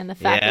bison, the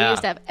fact that we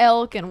used to have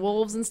elk and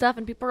wolves and stuff,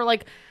 and people are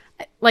like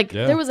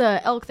there was a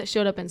elk that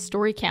showed up in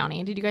Story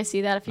County. Did you guys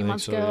see that a few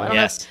months ago? Yeah. I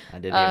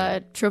don't know. I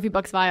did. Trophy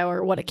Bucks Bio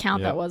or what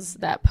account that was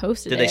that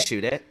posted it. Did they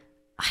shoot it?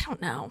 I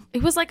don't know.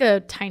 It was like a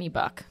tiny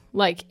buck,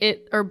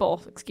 or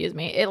bull, excuse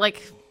me. It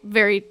like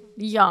very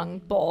young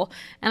bull.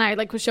 And I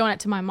like was showing it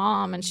to my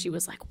mom, and she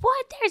was like,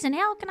 "What? There's an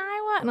elk in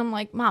Iowa?" And I'm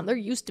like, "Mom, there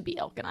used to be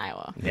elk in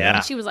Iowa." Yeah.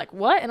 And she was like,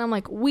 "What?" And I'm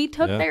like, "We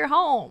took their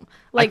home."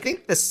 Like, I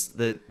think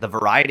the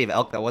variety of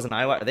elk that was in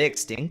Iowa, are they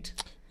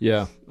extinct?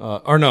 Yeah.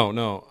 Or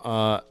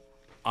no.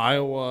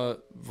 Iowa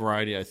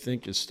variety, I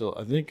think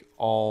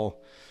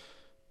all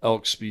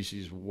elk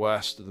species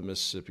west of the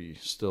Mississippi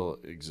still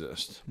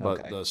exist,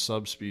 but the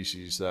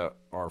subspecies that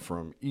are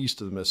from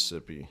east of the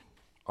Mississippi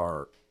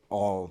are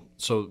all.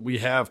 So we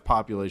have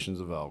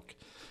populations of elk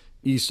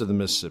east of the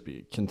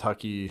Mississippi.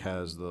 Kentucky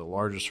has the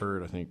largest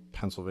herd. I think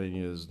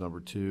Pennsylvania is number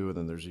 2, and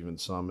then there's even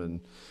some in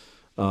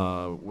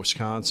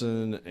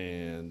Wisconsin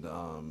and.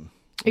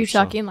 Are you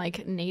talking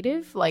like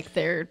native, like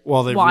they're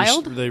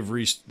wild? They've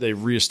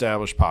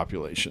reestablished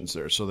populations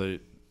there, so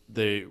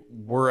they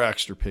were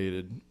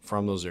extirpated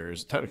from those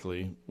areas.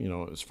 Technically,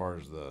 as far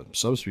as the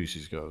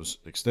subspecies goes,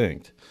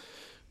 extinct.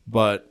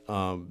 But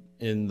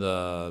in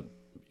the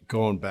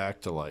going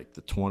back to like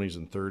the 20s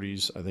and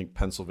 30s, I think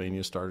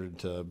Pennsylvania started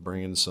to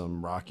bring in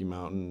some Rocky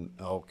Mountain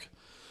elk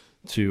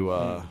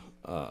to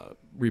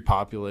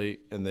repopulate,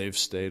 and they've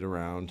stayed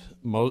around.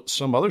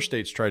 Some other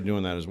states tried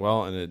doing that as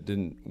well, and it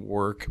didn't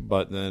work.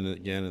 But then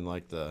again, in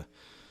like the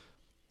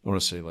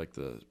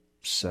 70s,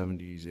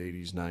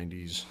 80s,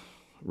 90s,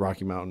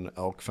 Rocky Mountain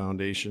Elk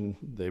Foundation,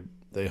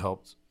 they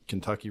helped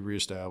Kentucky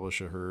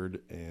reestablish a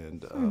herd,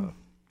 and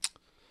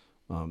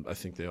I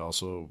think they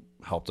also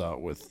helped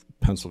out with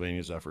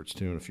Pennsylvania's efforts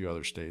too, and a few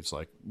other states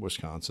like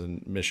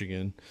Wisconsin,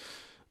 Michigan,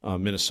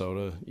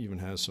 Minnesota even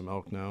has some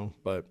elk now.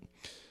 But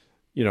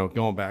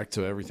going back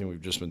to everything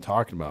we've just been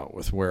talking about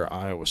with where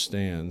Iowa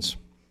stands,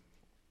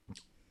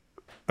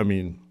 I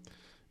mean,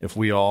 if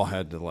we all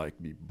had to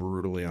like be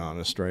brutally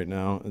honest right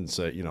now and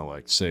say,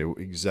 say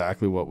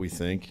exactly what we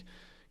think,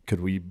 could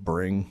we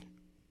bring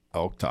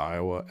elk to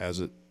Iowa as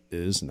it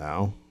is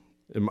now?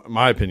 In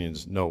my opinion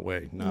is no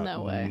way.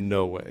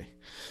 No way.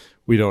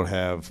 We don't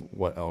have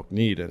what elk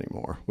need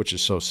anymore, which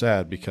is so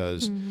sad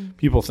because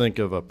people think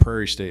of a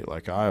prairie state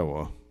like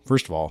Iowa.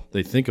 First of all,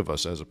 they think of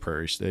us as a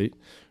prairie state.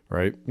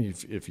 Right?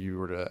 If you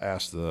were to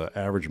ask the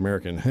average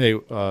American, hey,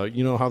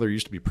 you know how there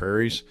used to be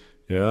prairies?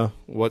 Yeah.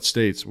 What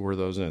states were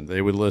those in?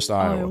 They would list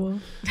Iowa.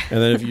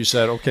 And then if you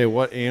said, okay,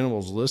 what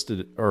animals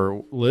listed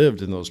or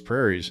lived in those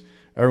prairies,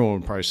 everyone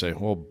would probably say,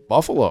 well,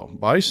 buffalo,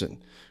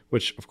 bison,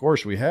 which of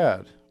course we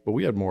had, but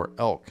we had more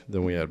elk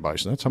than we had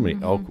bison. That's how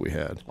many elk we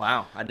had.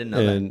 Wow. I didn't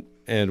know that.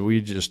 And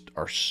we just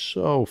are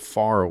so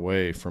far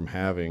away from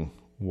having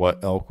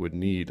what elk would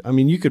need. I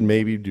mean, you could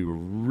maybe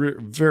do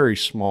very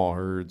small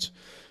herds,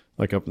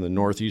 like up in the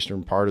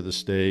northeastern part of the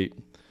state,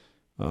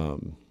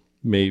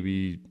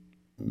 maybe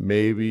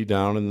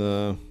down in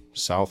the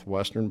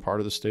southwestern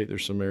part of the state.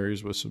 There's some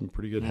areas with some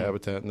pretty good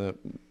habitat in that,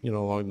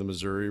 along the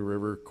Missouri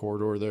River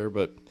corridor there,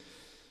 but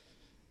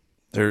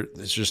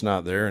it's just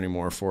not there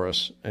anymore for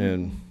us.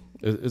 And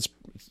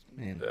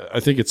I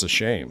think it's a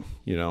shame,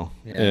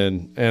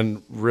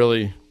 and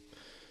really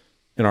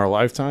in our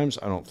lifetimes,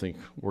 I don't think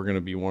we're going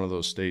to be one of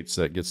those states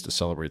that gets to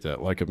celebrate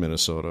that, like a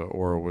Minnesota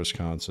or a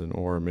Wisconsin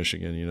or a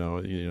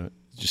Michigan,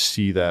 just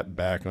see that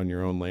back on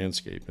your own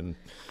landscape. And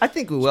I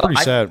think we will.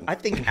 Pretty sad. I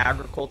think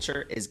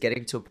agriculture is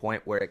getting to a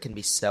point where it can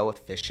be so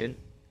efficient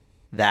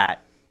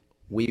that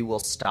we will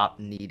stop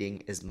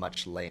needing as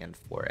much land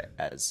for it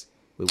as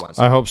we once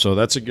did. I hope so.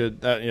 That's a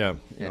good, I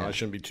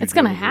shouldn't be too. It's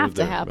going to have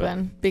to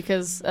happen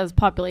because as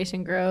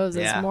population grows,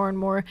 as more and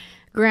more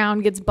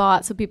ground gets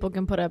bought so people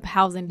can put up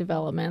housing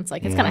developments,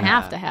 it's going to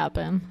have to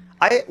happen.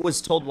 I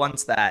was told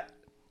once that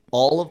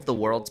all of the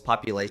world's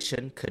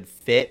population could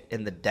fit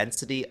in the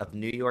density of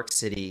New York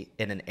City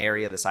in an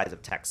area the size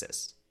of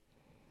Texas.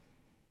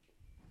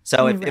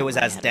 So if it was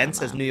as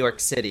dense as New York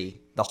City,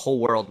 the whole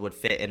world would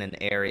fit in an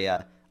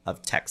area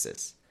of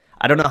Texas.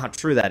 I don't know how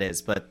true that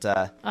is, but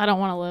I don't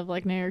want to live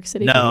like New York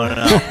City. No,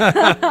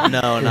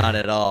 no, not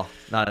at all,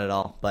 not at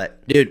all.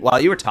 But dude, while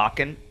you were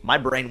talking, my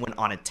brain went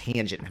on a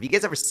tangent. Have you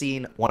guys ever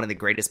seen one of the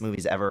greatest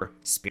movies ever,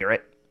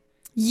 Spirit?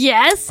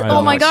 Yes.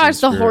 Oh my gosh,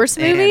 the horse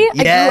movie.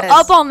 Yes. I grew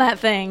up on that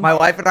thing. My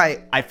wife and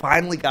I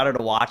finally got her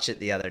to watch it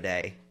the other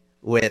day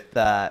with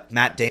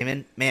Matt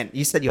Damon. Man,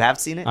 you said you have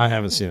seen it? I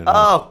haven't seen it.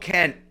 Oh,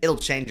 Ken, it'll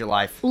change your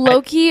life.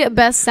 Low-key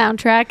best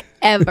soundtrack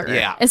ever.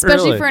 Yeah.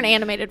 Especially for an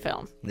animated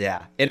film.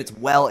 Yeah. And it's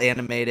well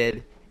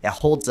animated. It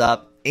holds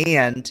up.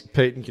 And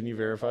Peyton, can you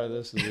verify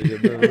this? Is it a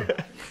good movie?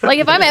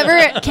 If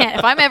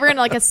I'm ever in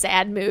a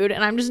sad mood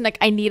and I'm just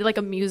I need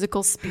a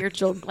musical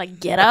spiritual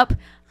get up,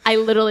 I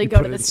literally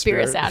go to the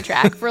Spirit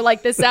soundtrack for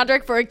this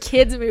soundtrack for a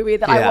kid's movie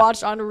that I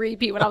watched on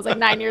repeat when I was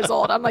 9 years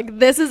old. I'm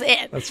this is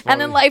it.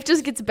 And then life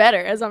just gets better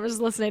as I'm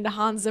just listening to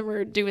Hans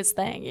Zimmer do his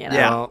thing,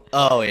 Yeah. Well,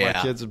 oh, yeah.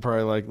 My kids would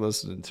probably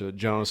listening to it.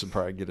 Jonas would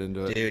probably get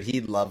into it. Dude,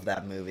 he'd love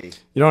that movie.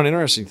 An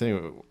interesting thing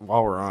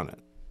while we're on it.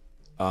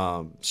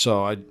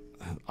 So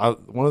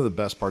one of the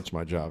best parts of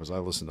my job is I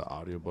listen to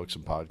audiobooks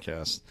and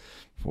podcasts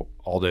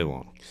all day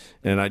long.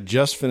 And I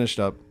just finished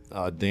up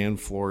Dan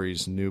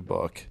Florey's new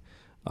book,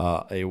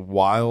 A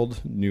Wild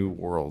New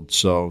World.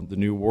 So the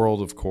new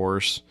world, of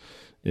course,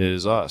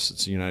 is us.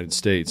 It's the United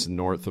States and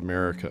North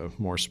America,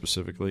 more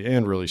specifically,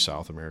 and really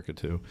South America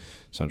too,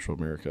 Central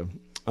America.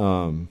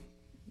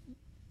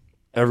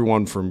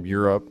 Everyone from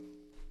Europe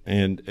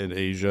and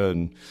Asia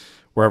and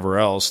wherever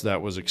else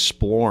that was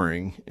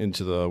exploring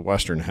into the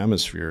Western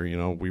Hemisphere,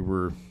 we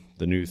were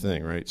the new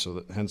thing, right?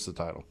 So hence the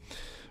title.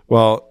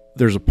 Well,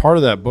 there's a part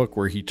of that book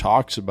where he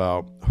talks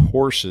about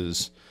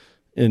horses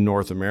in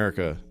North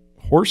America.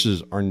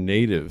 Horses are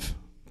native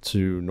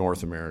to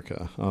North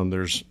America.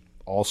 There's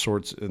all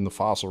sorts in the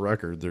fossil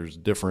record. There's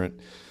different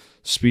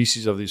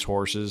species of these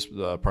horses.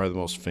 Probably the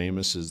most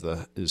famous is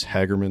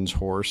Hagerman's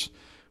horse,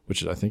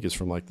 which I think is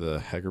from the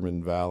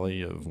Hagerman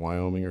Valley of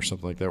Wyoming or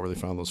something like that, where they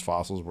found those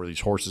fossils where these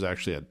horses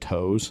actually had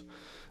toes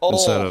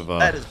instead of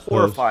that is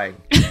horrifying.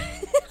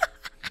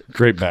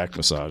 Great back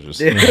massages.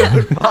 Dude,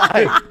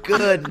 my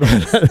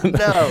goodness.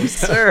 No,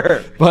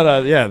 sir.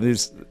 But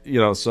these,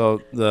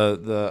 so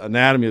the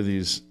anatomy of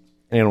these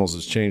animals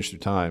has changed through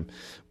time,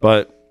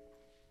 but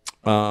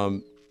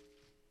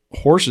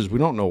horses, we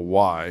don't know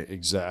why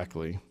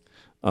exactly.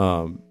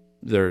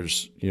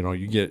 There's,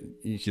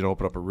 you can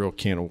open up a real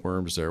can of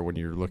worms there when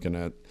you're looking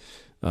at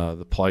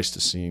the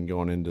Pleistocene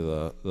going into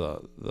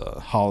the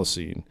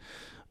Holocene.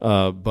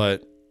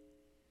 But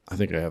I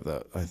think I have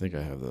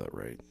that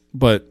right.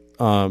 But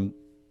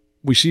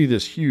we see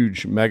this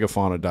huge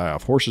megafauna die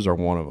off. Horses are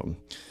one of them.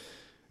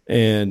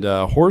 And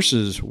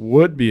horses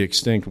would be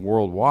extinct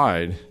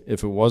worldwide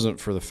if it wasn't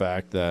for the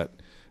fact that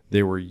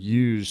they were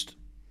used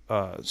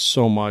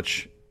so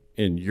much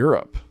in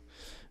Europe.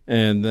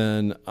 And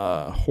then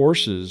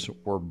horses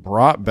were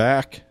brought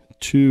back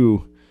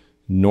to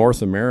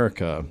North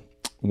America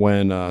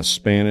when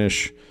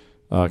Spanish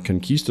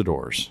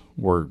conquistadors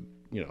were,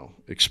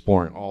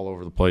 exploring all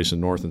over the place in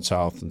North and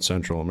South and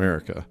Central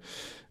America.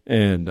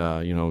 And,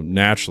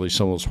 naturally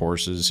some of those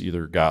horses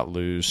either got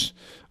loose.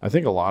 I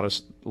think a lot of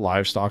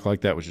livestock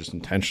like that was just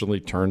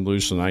intentionally turned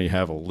loose. So now you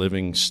have a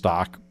living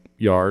stock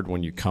yard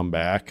when you come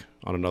back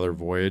on another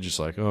voyage. It's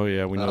we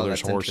know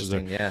there's horses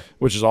there, yeah.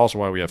 Which is also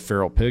why we have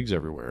feral pigs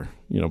everywhere.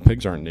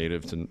 Pigs aren't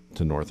native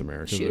to North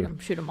America.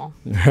 Shoot them all.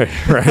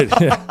 Right.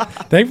 Yeah.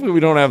 Thankfully,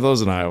 we don't have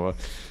those in Iowa.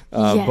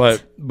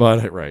 But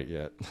right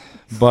yet.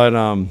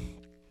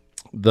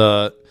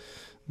 But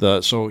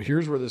So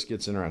here's where this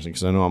gets interesting,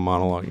 because I know I'm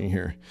monologuing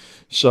here.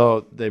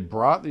 So they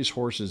brought these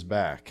horses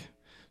back.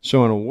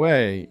 So in a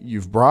way,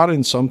 you've brought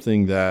in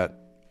something that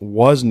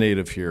was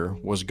native here,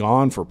 was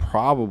gone for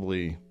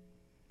probably,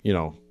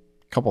 a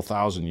couple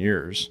thousand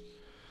years.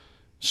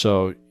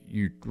 So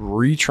you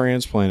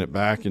retransplant it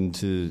back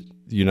into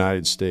the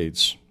United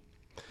States,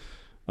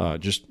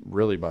 just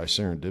really by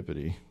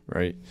serendipity,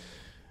 right?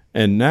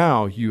 And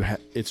now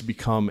it's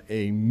become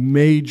a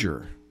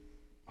major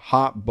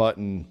hot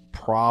button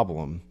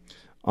problem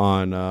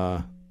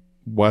on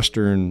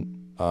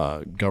Western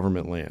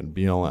government land,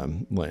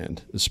 BLM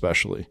land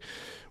especially,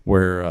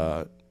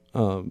 where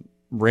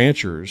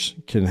ranchers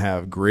can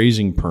have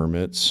grazing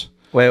permits.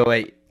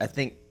 Wait. I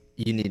think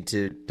you need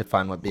to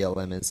define what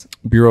BLM is.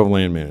 Bureau of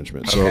Land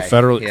Management. So okay.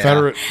 federal.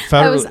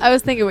 I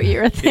was thinking what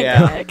you were thinking.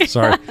 Yeah.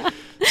 Sorry.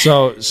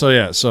 So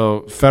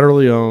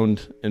federally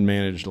owned and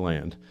managed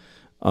land.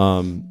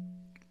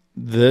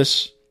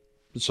 This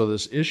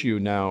issue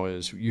now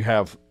is you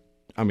have,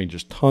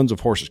 just tons of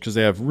horses, because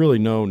they have really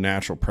no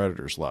natural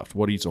predators left.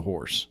 What eats a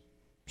horse?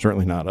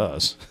 Certainly not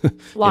us.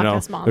 Loch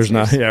Ness monsters.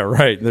 There's not. Yeah,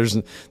 right.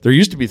 There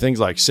used to be things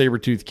like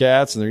saber-toothed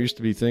cats, and there used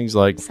to be things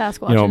like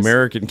Sasquatches.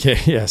 American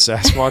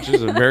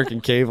Sasquatches, and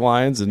American cave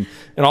lions, and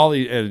all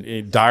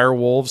the dire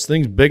wolves,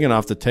 things big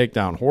enough to take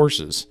down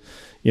horses.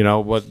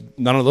 But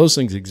none of those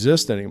things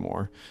exist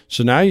anymore.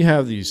 So now you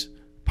have these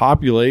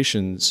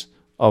populations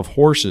of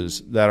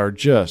horses that are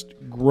just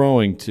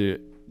growing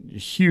to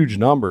huge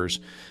numbers,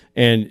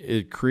 and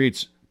it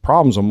creates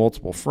problems on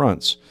multiple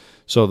fronts.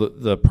 So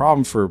the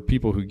problem for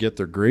people who get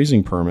their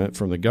grazing permit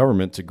from the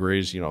government to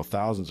graze,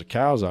 thousands of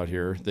cows out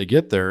here, they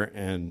get there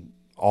and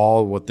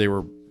all what they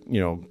were,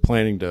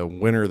 planning to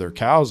winter their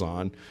cows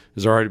on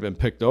has already been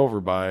picked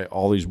over by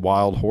all these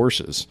wild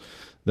horses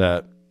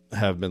that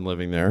have been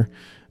living there.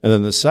 And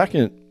then the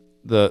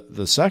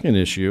second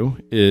issue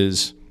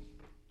is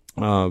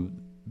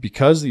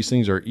because these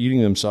things are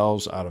eating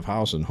themselves out of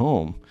house and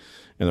home,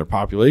 and their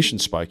population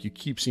spike, you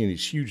keep seeing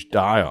these huge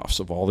die-offs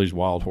of all these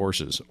wild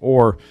horses.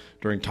 Or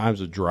during times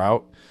of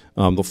drought,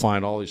 they'll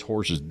find all these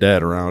horses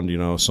dead around,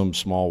 some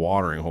small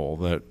watering hole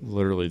that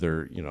literally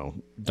they're,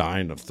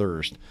 dying of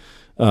thirst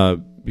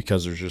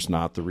because there's just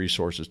not the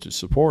resources to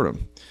support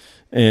them.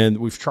 And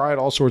we've tried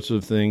all sorts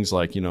of things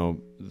like,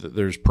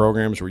 there's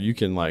programs where you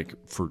can, like,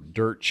 for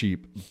dirt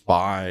cheap,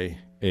 buy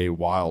a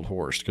wild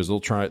horse, because they'll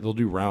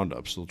do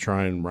roundups. They'll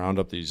try and round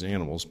up these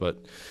animals,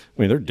 but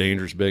they're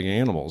dangerous big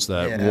animals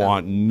that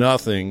want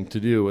nothing to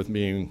do with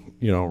being,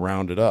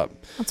 rounded up.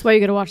 That's why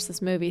you got to watch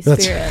this movie, Spirit.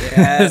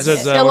 Yes.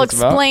 It'll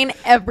explain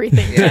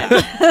everything.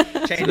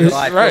 Change your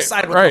life. Right, You'll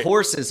side with the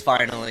horses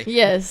finally.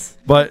 Yes.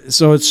 But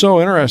so it's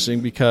so interesting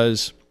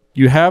because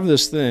you have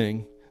this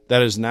thing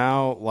that is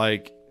now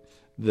like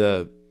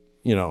this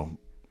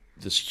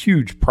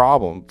huge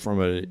problem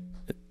from an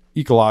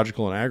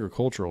ecological and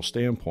agricultural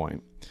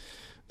standpoint.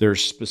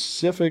 There's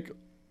specific,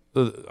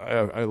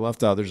 I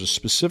left out, there's a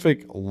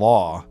specific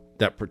law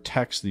that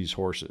protects these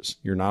horses.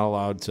 They're not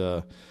allowed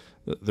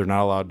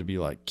to be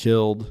like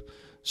killed.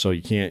 So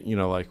you can't,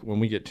 like when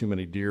we get too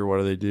many deer, what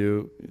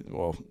do?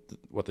 Well,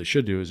 what they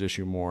should do is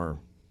issue more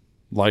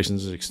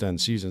licenses,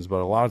 extend seasons.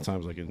 But a lot of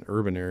times, like in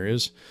urban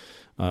areas,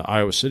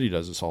 Iowa City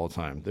does this all the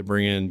time. They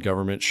bring in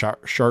government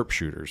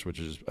sharpshooters, which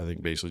is, I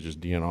think, basically just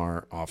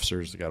DNR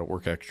officers that got to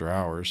work extra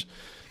hours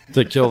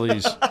to kill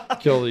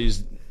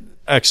these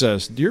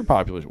excess deer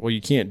population. Well,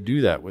 you can't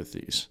do that with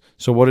these.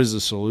 So what is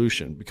the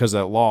solution? Because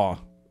that law,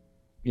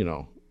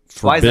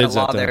 forbids. Why is that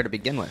law there to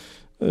begin with?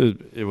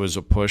 It was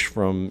a push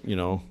from,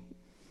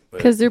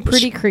 because they're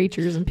pretty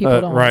creatures and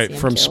people don't want to see them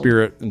from killed.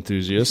 Spirit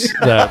enthusiasts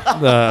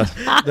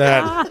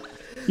that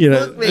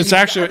it's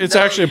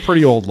actually a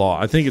pretty old law.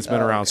 I think it's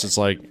been around since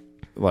like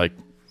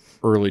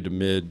early to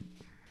mid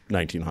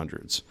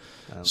 1900s.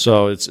 Okay.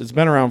 So it's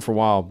been around for a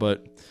while,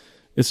 but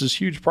it's this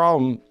huge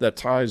problem that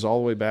ties all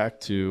the way back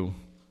to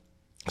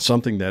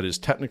something that is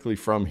technically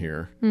from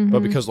here,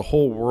 but because the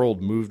whole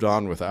world moved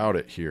on without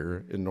it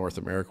here in North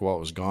America while it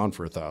was gone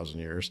for 1,000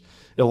 years,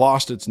 it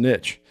lost its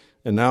niche,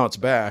 and now it's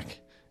back,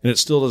 and it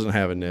still doesn't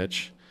have a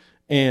niche,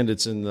 and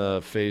it's in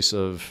the face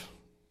of,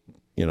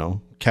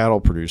 cattle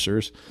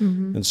producers,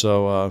 and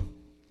so,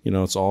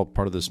 it's all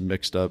part of this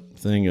mixed up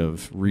thing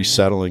of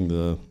resettling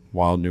the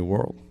wild new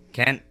world.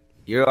 Kent,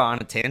 you're on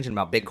a tangent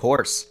about big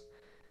horse.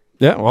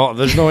 Yeah, well,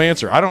 there's no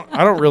answer. I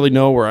don't really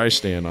know where I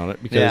stand on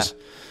it because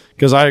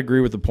I agree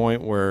with the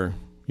point where,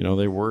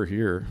 they were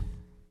here.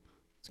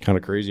 It's kind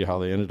of crazy how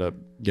they ended up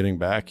getting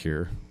back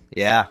here.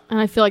 Yeah. And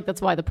I feel like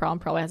that's why the problem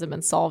probably hasn't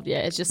been solved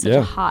yet. It's just such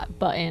a hot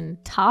button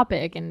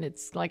topic, and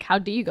it's like, how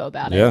do you go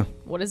about it?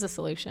 What is the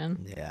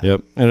solution? Yeah.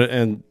 Yep.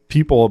 And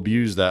people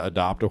abuse that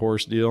adopt a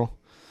horse deal.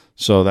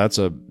 So that's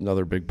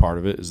another big part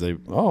of it is I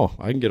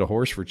can get a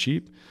horse for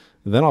cheap.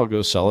 Then I'll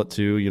go sell it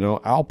to,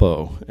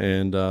 Alpo,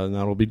 and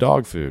that'll be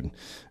dog food.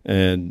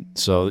 And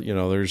so,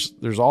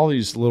 there's all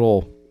these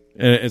little,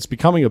 and it's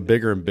becoming a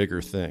bigger and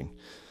bigger thing.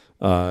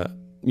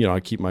 I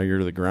keep my ear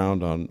to the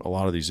ground on a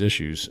lot of these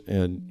issues,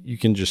 and you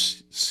can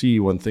just see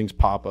when things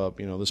pop up,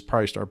 this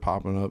probably started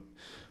popping up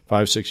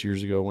 5-6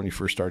 years ago when you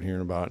first started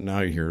hearing about it. Now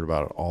you're hearing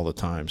about it all the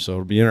time. So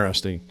it'll be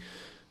interesting.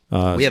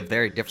 We have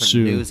very different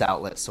news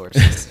outlet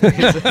sources.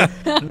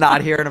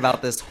 Not hearing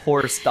about this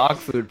horse dog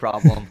food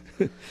problem.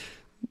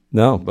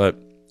 No, but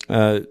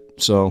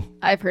so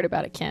I've heard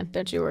about it, Kent.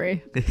 Don't you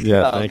worry.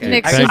 Yeah, thank you.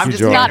 Nick's Thank just you,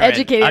 Joy. not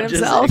educating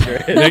himself.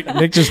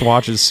 Nick just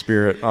watches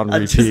Spirit on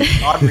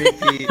repeat. On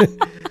repeat.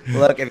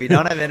 Look, if you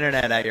don't have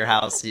internet at your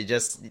house, you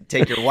just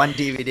take your one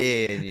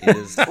DVD and you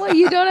just... What,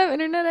 you don't have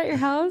internet at your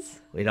house?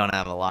 We don't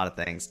have a lot of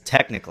things.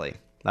 Technically,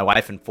 my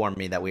wife informed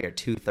me that we are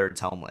 2/3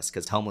 homeless,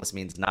 because homeless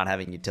means not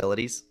having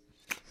utilities.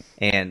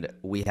 And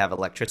we have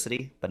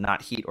electricity, but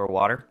not heat or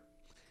water.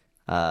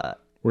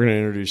 We're going to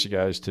introduce you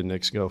guys to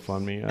Nick's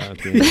GoFundMe. No. I was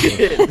going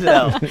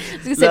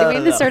to say, do we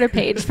need to start a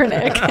page for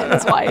Nick and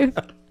his wife?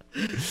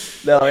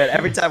 No, and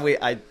every time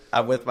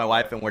I'm with my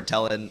wife and we're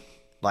telling,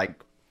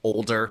 like,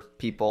 older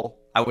people,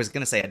 I was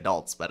going to say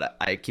adults, but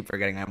I keep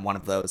forgetting I'm one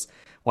of those.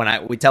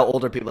 When we tell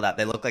older people that,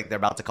 they look like they're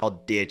about to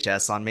call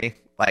DHS on me,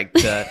 like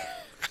the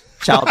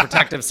Child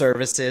Protective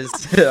Services.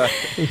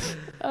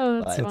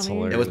 Oh, that's funny.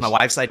 hilarious. It was my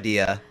wife's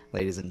idea,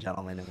 ladies and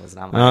gentlemen. It was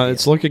not my idea.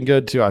 It's looking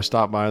good, too. I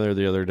stopped by there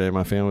the other day.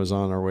 My family was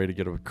on our way to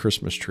get a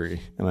Christmas tree,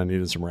 and I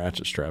needed some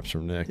ratchet straps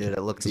from Nick. Dude,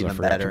 it looks 'cause I even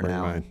forgot to better bring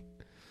now. mine.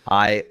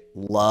 I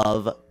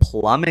love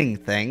plumbing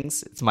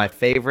things. It's my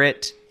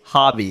favorite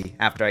hobby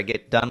after I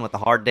get done with a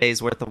hard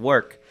day's worth of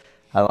work.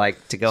 I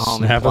like to go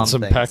home and Snapping plumb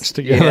some things. pecs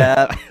together.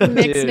 Yeah.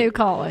 Nick's Dude, new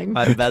calling.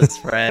 my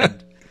best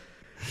friend.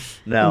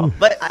 No,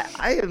 but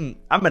I'm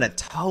going to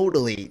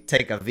totally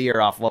take a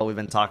veer off what we've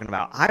been talking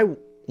about. I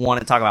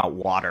want to talk about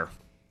water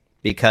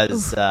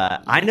because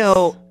I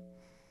know,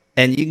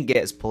 and you can get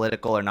as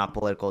political or not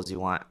political as you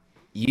want.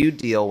 You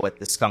deal with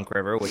the Skunk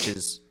River, which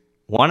is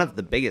one of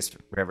the biggest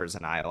rivers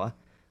in Iowa.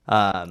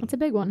 That's a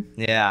big one.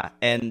 Yeah,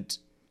 and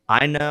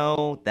I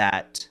know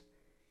that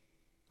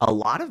a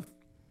lot of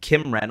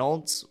Kim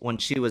Reynolds, when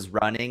she was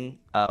running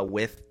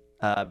with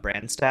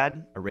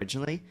Branstad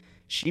originally,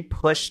 she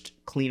pushed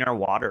cleaner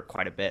water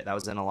quite a bit. That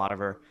was in a lot of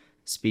her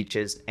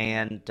speeches,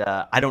 and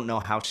I don't know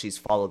how she's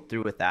followed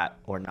through with that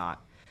or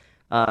not.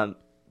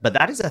 But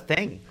that is a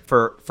thing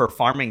for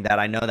farming that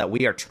I know that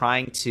we are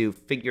trying to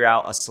figure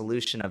out a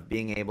solution of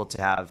being able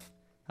to have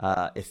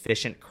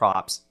efficient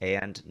crops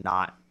and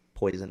not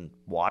poison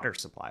water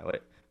supply.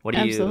 What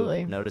are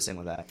you noticing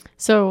with that?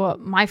 So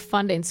my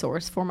funding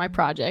source for my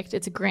project,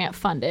 it's grant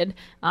funded,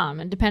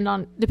 and depend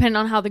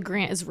on how the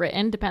grant is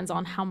written, depends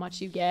on how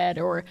much you get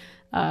or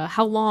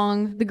how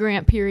long the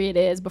grant period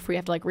is before you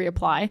have to like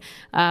reapply.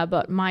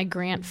 But my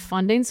grant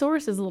funding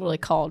source is literally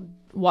called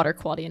Water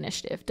Quality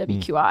Initiative,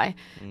 WQI.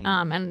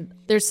 And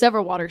there's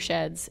several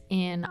watersheds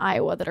in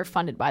Iowa that are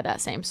funded by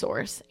that same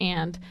source.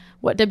 And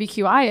what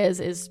WQI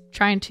is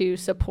trying to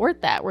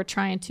support that. We're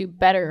trying to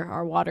better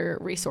our water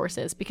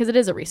resources because it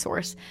is a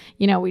resource.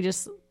 You know,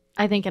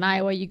 I think in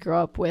Iowa, you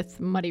grow up with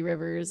muddy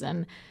rivers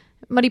and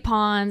muddy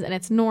ponds and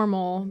it's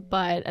normal,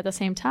 but at the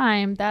same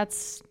time,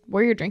 that's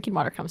where your drinking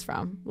water comes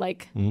from.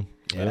 Like,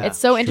 it's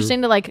so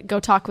interesting to like go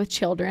talk with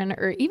children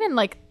or even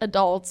like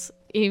adults,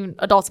 even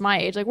adults my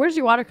age, like, where does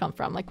your water come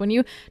from? Like when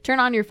you turn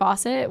on your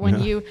faucet,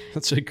 when you,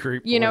 that's a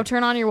great you know,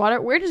 turn on your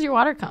water, where does your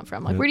water come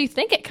from? Like, where do you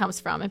think it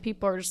comes from? And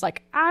people are just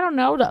like, I don't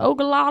know, the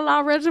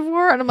Ogallala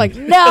Reservoir. And I'm like,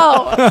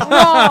 no,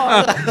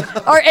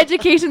 wrong. Our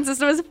education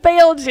system has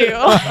failed you.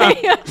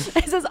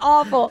 This is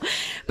awful.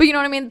 But you know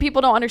what I mean?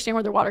 People don't understand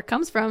where their water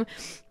comes from.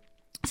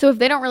 So if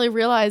they don't really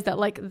realize that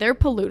like they're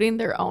polluting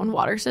their own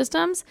water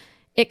systems,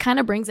 it kind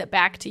of brings it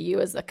back to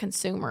you as the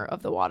consumer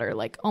of the water.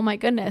 Like, oh my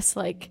goodness,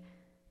 like,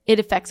 it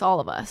affects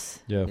all of us.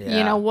 Yeah.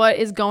 You know, what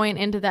is going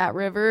into that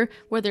river,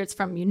 whether it's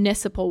from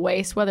municipal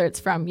waste, whether it's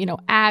from, you know,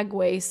 ag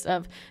waste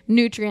of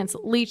nutrients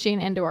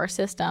leaching into our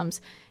systems,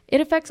 it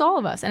affects all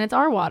of us. And it's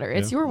our water.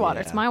 It's your water.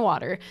 It's my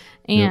water.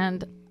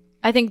 And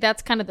I think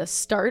that's kind of the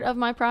start of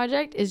my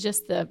project is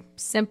just the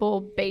simple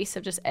base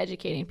of just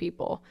educating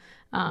people.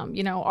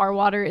 You know, our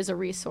water is a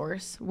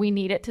resource. We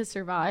need it to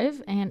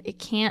survive, and it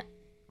can't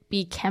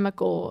be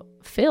chemical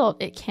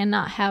filled. It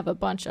cannot have a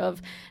bunch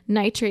of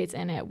nitrates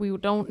in it. We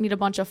don't need a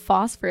bunch of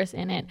phosphorus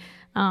in it,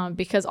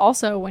 because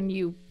also when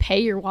you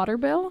pay your water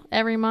bill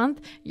every month,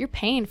 you're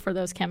paying for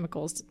those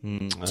chemicals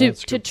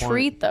to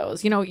treat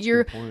those. You know,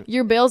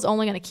 your bill's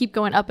only going to keep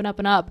going up and up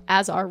and up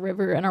as our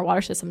river and our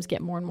water systems get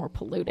more and more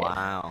polluted.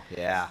 Wow.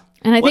 Yeah.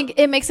 And I think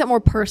it makes it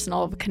more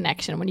personal of a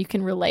connection when you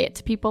can relate it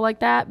to people like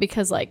that,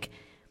 because like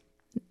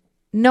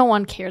no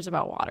one cares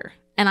about water.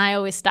 And I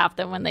always stop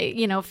them when they,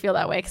 you know, feel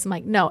that way, because I'm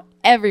like, no,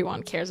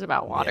 everyone cares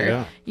about water.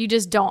 Yeah. You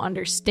just don't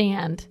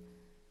understand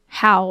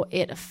how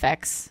it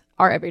affects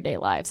our everyday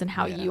lives and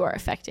how you are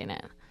affecting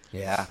it.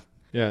 Yeah.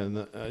 Yeah, and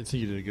I think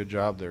you did a good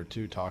job there,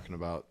 too, talking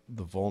about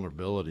the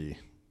vulnerability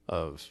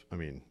of, I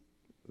mean,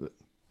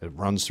 it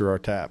runs through our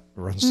tap, it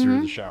runs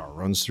through the shower,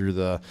 runs through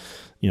the,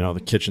 you know, the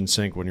kitchen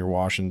sink when you're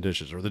washing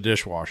dishes or the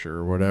dishwasher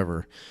or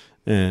whatever.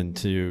 And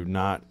to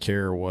not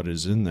care what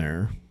is in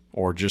there,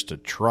 or just to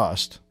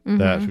trust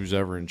that who's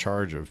ever in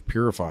charge of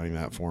purifying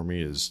that for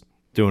me is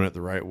doing it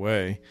the right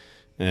way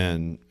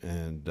and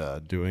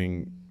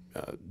doing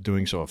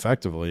so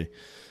effectively.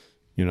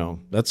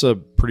 that's a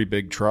pretty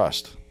big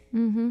trust.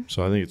 Mm-hmm.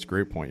 So I think it's a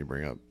great point you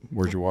bring up.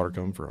 Where's your water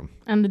come from?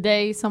 And the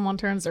day someone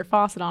turns their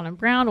faucet on and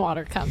brown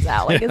water comes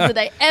out, like it's the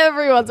day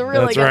everyone's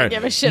really going to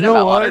give a shit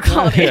about water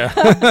quality.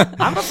 Yeah.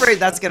 I'm afraid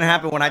that's going to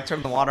happen when I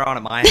turn the water on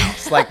at my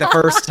house, like the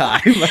first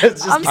time.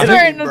 I'm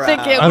starting to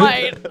think it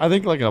might. I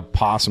think like a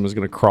possum is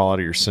going to crawl out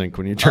of your sink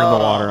when you turn the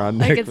water on,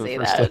 Nick, I can see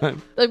that.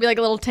 There'll be like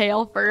a little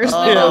tail first.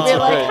 And it'll be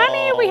like,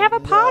 honey, we have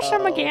a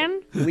possum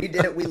again. We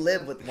did it. We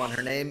live with one.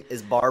 Her name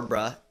is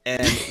Barbara.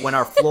 And when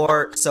our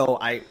floor,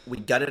 we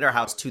gutted our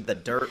house to the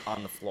dirt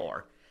on the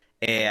floor.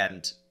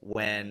 And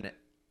when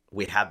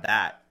we had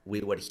that,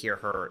 we would hear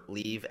her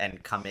leave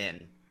and come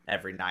in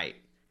every night,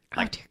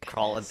 like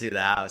crawling through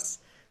the house.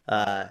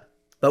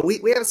 But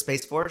we have a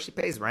space for her. She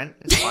pays rent.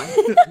 It's fine.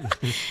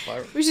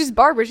 She's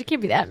Barbara. She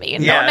can't be that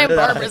mean. No name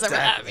Barbara's ever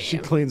that mean. She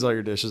cleans all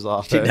your dishes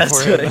off. She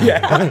does it.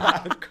 Yeah.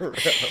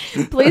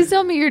 Please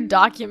tell me you're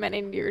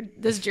documenting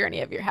this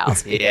journey of your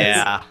house.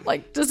 Yeah.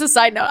 Like, just a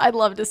side note, I'd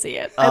love to see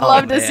it. I'd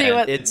love to see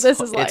what this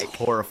is like. It's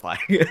horrifying.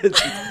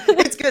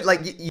 It's good. Like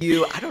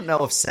I don't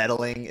know if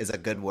settling is a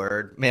good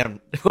word,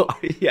 man.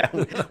 Yeah,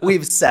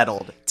 we've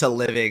settled to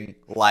living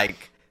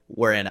like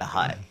we're in a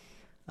hut.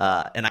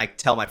 And I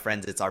tell my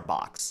friends it's our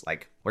box.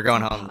 Like, we're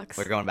going home. Box.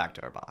 We're going back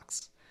to our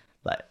box.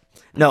 But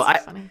no,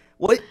 funny.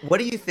 What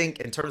do you think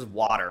in terms of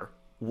water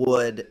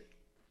would,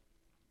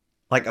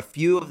 like, a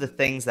few of the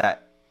things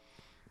that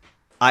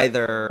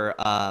either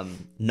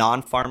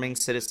non-farming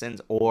citizens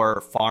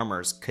or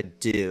farmers could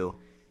do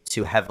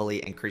to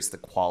heavily increase the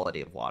quality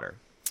of water?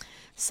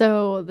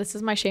 So this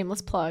is my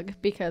shameless plug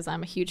because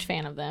I'm a huge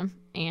fan of them.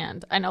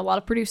 And I know a lot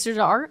of producers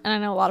are, and I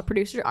know a lot of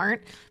producers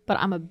aren't, but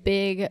I'm a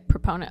big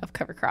proponent of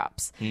cover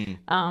crops.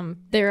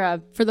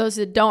 For those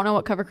that don't know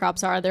what cover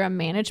crops are, they're a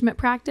management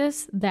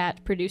practice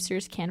that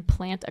producers can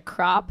plant a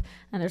crop,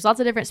 and there's lots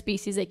of different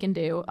species they can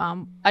do.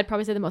 I'd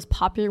probably say the most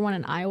popular one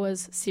in Iowa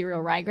is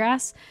cereal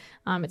ryegrass.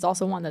 It's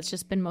also one that's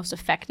just been most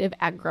effective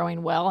at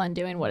growing well and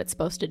doing what it's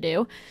supposed to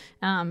do.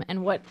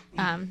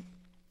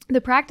 The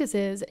practice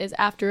is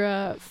after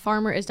a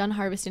farmer is done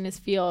harvesting his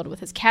field with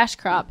his cash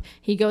crop,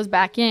 he goes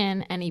back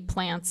in and he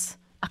plants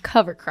a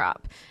cover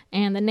crop.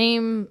 And the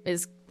name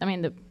is,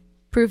 the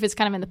proof is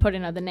kind of in the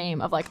pudding of the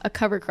name of like a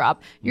cover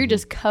crop. You're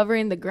just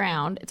covering the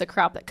ground. It's a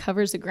crop that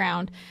covers the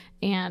ground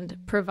and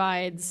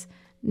provides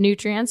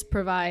nutrients,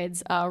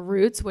 provides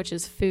roots, which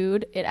is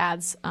food. It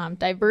adds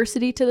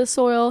diversity to the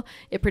soil.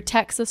 It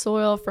protects the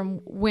soil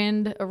from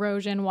wind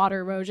erosion,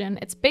 water erosion.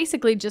 It's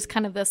basically just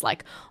kind of this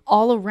like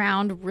all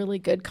around really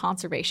good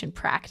conservation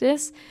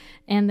practice.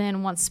 And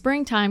then once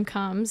springtime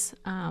comes,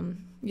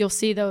 you'll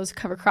see those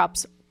cover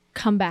crops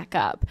come back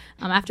up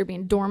after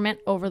being dormant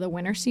over the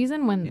winter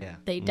season when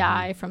they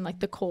die from like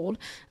the cold.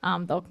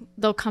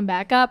 They'll come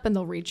back up and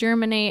they'll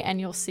regerminate,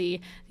 and you'll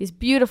see these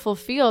beautiful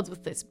fields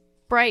with this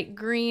bright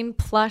green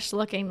plush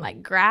looking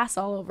like grass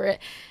all over it,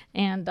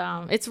 and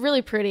it's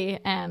really pretty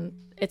and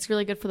it's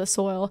really good for the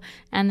soil.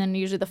 And then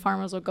usually the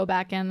farmers will go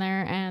back in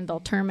there and they'll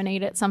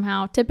terminate it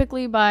somehow,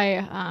 typically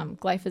by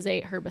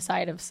glyphosate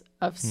herbicide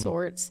of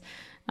sorts,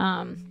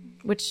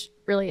 which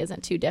really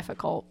isn't too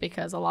difficult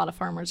because a lot of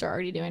farmers are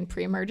already doing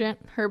pre-emergent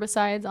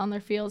herbicides on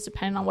their fields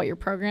depending on what your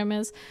program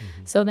is.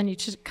 So then you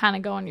just kind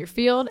of go on your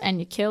field and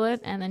you kill it,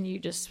 and then you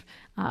just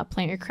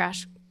plant your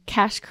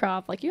cash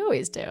crop like you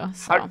always do.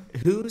 So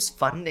who's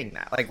funding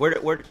that? Like,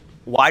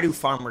 why do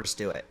farmers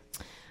do it?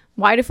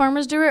 Why do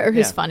farmers do it, or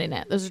who's funding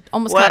it? There's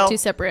almost kind of two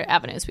separate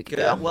avenues we could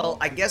go. Well,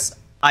 I guess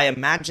I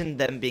imagine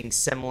them being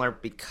similar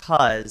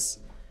because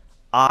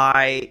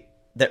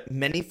that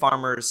many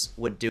farmers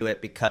would do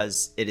it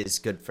because it is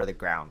good for the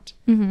ground.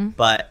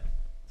 But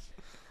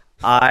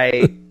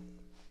I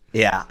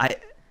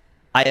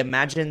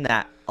imagine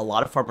that a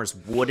lot of farmers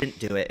wouldn't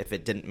do it if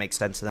it didn't make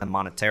sense to them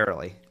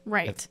monetarily.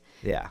 Right.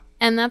 Yeah.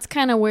 And that's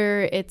kind of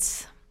where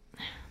it's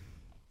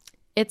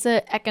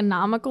an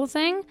economical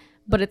thing,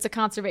 but it's a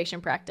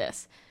conservation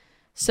practice.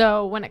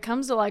 So when it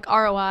comes to like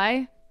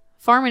ROI,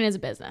 farming is a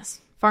business.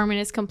 Farming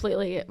is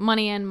completely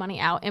money in, money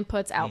out,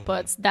 inputs,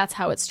 outputs. That's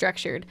how it's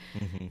structured.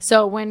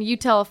 So when you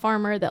tell a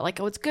farmer that like,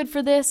 oh, it's good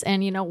for this,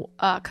 and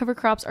cover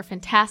crops are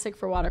fantastic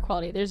for water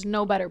quality, there's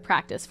no better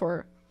practice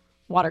for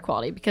water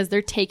quality because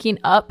they're taking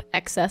up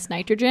excess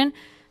nitrogen.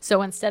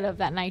 So instead of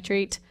that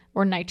nitrate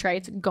or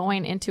nitrites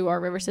going into our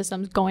river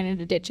systems, going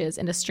into ditches,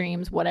 into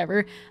streams,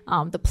 whatever,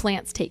 the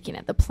plant's taking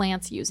it, the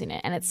plant's using it,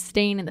 and it's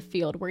staying in the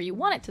field where you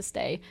want it to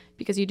stay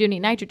because you do need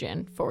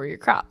nitrogen for your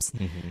crops.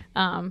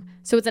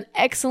 So it's an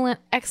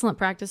excellent, excellent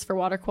practice for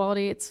water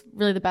quality. It's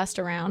really the best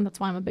around. That's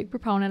why I'm a big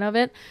proponent of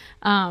it.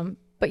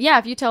 But yeah,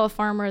 if you tell a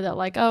farmer that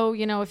like, oh,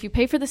 if you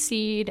pay for the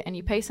seed and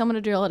you pay someone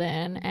to drill it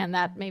in, and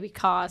that maybe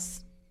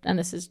costs, and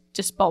this is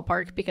just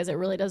ballpark because it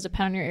really does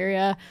depend on your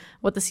area,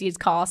 what the seeds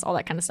cost, all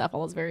that kind of stuff,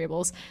 all those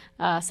variables.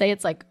 Say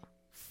it's like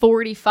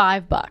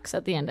 $45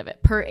 at the end of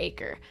it per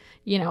acre.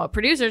 A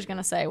producer is going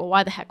to say, well,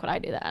 why the heck would I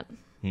do that?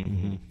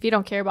 If you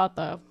don't care about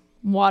the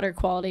water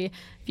quality,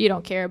 if you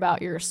don't care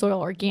about your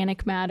soil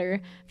organic matter,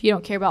 if you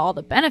don't care about all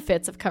the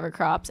benefits of cover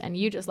crops, and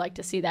you just like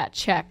to see that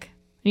check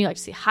and you like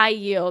to see high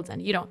yields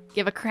and you don't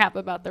give a crap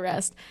about the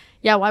rest,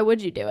 yeah, why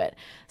would you do it?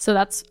 So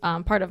that's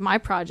part of my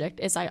project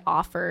is I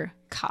offer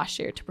cost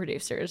share to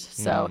producers.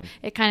 So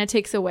it kind of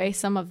takes away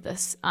some of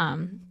this,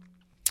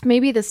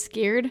 maybe the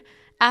scared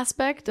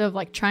aspect of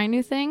like trying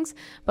new things,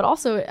 but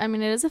also, I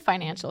mean, it is a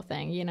financial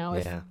thing, you know,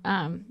 if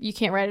you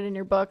can't write it in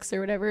your books or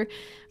whatever.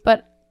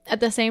 But at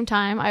the same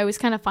time, I always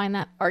kind of find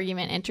that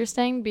argument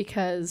interesting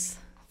because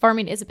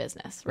farming is a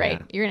business, right?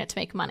 Yeah. You're in it to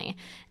make money.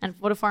 And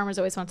what do farmers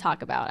always want to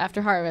talk about?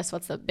 After harvest,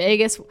 what's the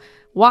biggest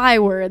Y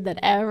word that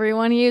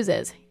everyone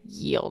uses?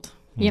 Yield.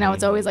 You know,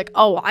 it's always like,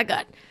 oh, I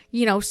got,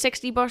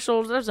 60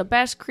 bushels. There's the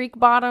best creek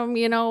bottom,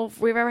 if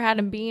we've ever had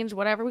in beans,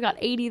 whatever. We got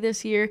 80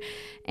 this year.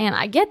 And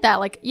I get that.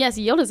 Like, yes,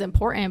 yield is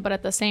important, but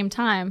at the same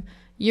time,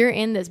 you're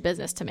in this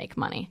business to make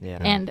money. Yeah.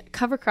 And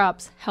cover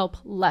crops help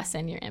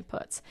lessen your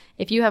inputs.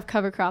 If you have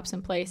cover crops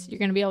in place, you're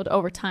going to be able to,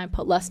 over time,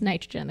 put less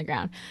nitrogen in the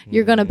ground.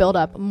 You're going to build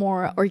up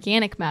more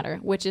organic matter,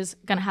 which is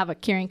going to have a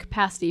carrying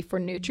capacity for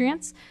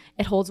nutrients.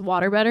 It holds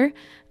water better.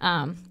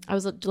 I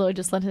was literally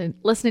just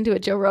listening to a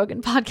Joe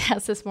Rogan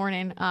podcast this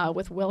morning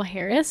with Will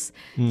Harris.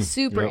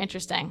 Super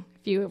interesting.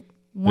 If you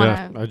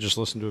want I just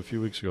listened to it a few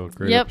weeks ago.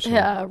 Great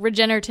episode.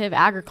 Regenerative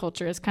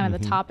agriculture is kind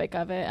of the topic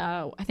of it.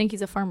 I think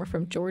he's a farmer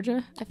from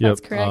Georgia, if that's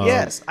correct.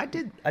 Yes, I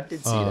did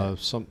see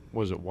that.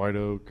 Was it White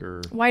Oak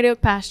or White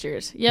Oak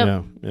Pastures?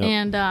 Yep. Yeah.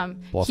 And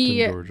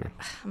Bluffton, Georgia.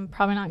 I'm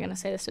probably not going to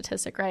say the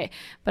statistic right,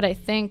 but I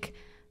think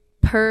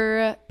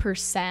per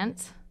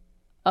percent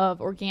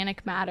of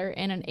organic matter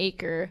in an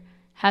acre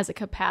has a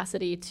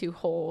capacity to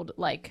hold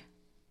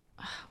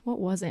what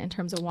was it in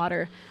terms of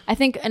water? I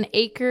think an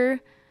acre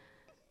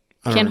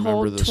can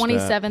hold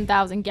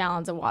 27,000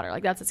 gallons of water.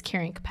 Like that's its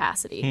carrying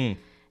capacity.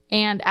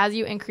 And as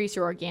you increase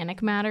your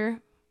organic matter,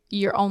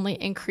 you're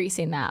only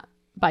increasing that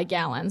by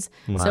gallons.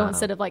 Wow. So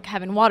instead of like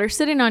having water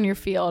sitting on your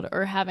field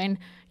or having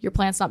your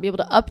plants not be able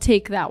to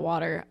uptake that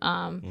water,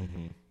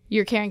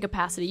 your carrying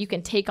capacity, you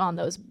can take on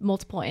those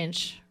multiple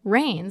inch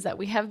rains that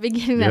we have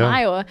beginning in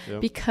Iowa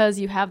because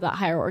you have that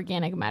higher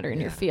organic matter in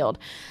your field.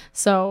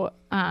 So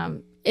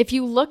if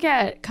you look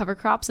at cover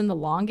crops in the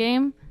long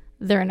game,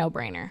 they're a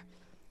no-brainer.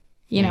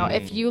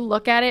 If you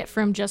look at it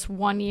from just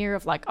 1 year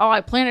of like, oh, I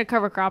planted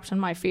cover crops in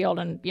my field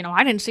and,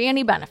 I didn't see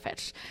any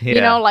benefits.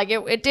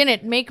 It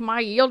didn't make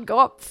my yield go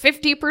up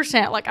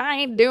 50%. Like, I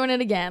ain't doing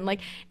it again. Like,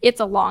 it's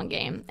a long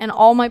game. And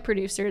all my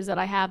producers that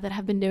I have that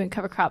have been doing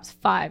cover crops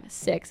 5,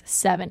 6,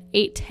 7,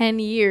 8, 10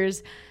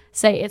 years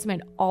say it's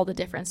made all the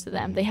difference to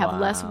them. They have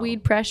less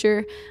weed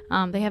pressure.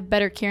 They have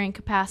better carrying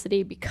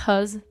capacity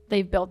because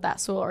they've built that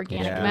soil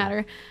organic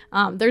matter.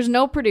 There's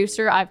no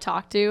producer I've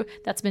talked to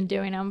that's been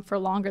doing them for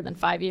longer than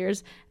 5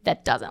 years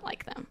that doesn't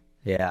like them.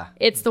 Yeah.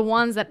 It's the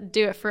ones that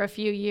do it for a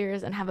few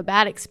years and have a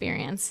bad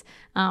experience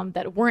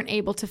that weren't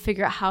able to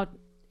figure out how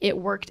it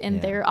worked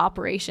in their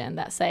operation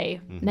that say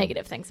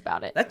negative things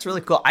about it. That's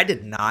really cool. I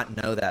did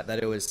not know that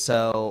it was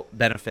so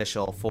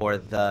beneficial for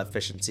the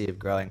efficiency of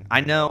growing.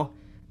 I know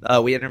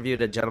we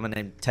interviewed a gentleman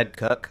named Ted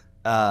Cook,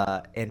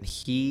 and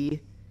he,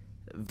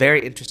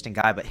 very interesting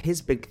guy, but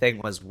his big thing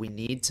was we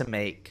need to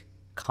make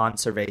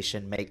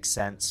conservation make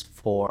sense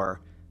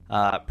for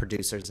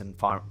producers and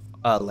farm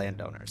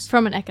landowners.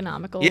 From an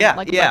economical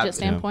budget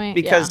standpoint.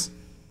 Because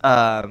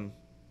to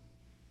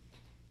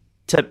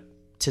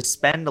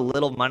spend a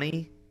little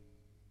money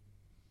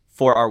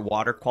for our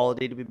water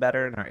quality to be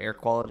better and our air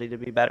quality to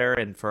be better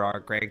and for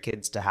our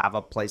grandkids to have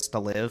a place to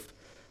live,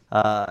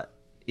 that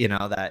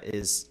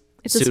is...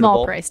 It's suitable. A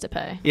small price to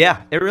pay.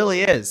 Yeah, it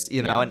really is.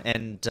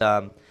 And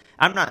I'm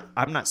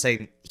not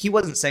saying he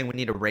wasn't saying we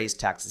need to raise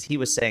taxes. He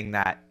was saying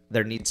that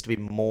there needs to be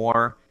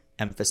more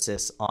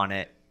emphasis on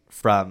it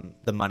from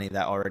the money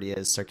that already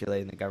is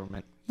circulating in the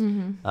government.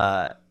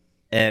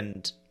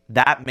 And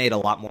that made a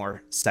lot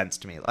more sense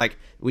to me. Like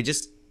we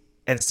just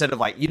instead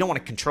of you don't want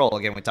to control.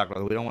 Again, we talked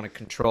about we don't want to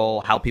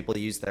control how people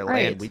use their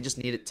land. We just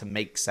need it to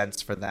make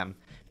sense for them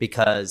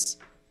because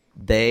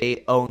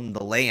they own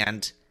the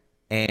land.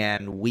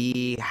 And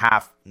we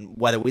have,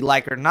 whether we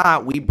like it or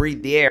not, we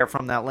breathe the air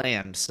from that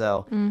land.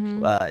 So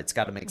it's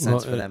got to make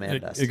sense for them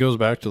and us. It goes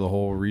back to the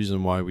whole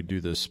reason why we do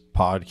this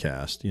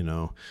podcast. We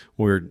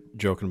were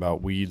joking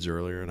about weeds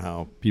earlier and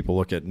how people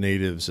look at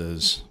natives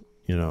as,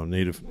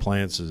 native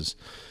plants as,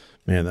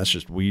 man, that's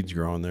just weeds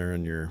growing there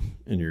in your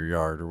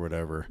yard or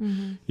whatever.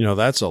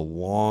 That's a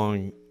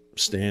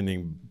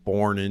long-standing,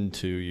 born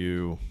into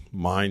you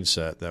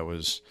mindset that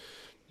was...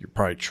 you're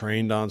probably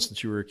trained on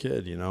since you were a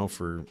kid,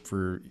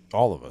 for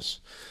all of us.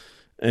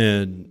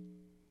 And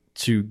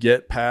to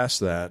get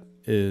past that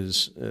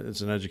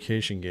it's an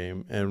education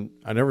game. And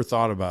I never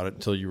thought about it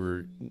until you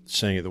were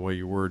saying it the way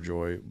you were,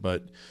 Joy,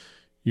 but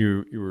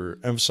you were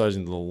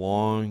emphasizing the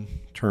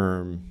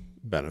long-term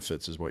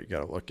benefits is what you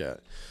got to look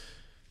at.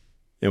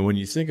 And when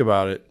you think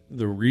about it,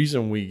 the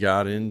reason we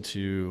got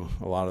into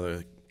a lot of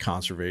the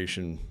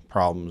conservation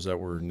problems that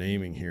we're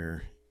naming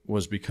here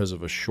was because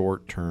of a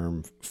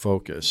short-term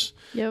focus.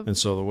 Yep. And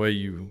so the way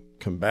you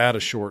combat a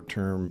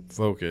short-term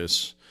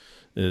focus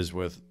is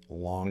with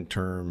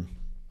long-term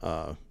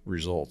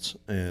results.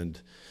 And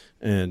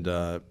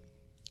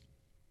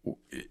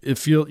it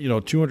feels,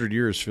 200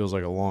 years feels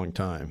like a long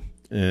time.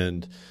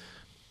 And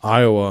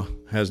Iowa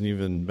hasn't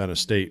even been a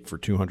state for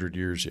 200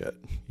 years yet,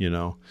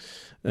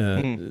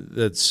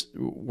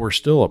 we're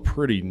still a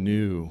pretty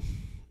new,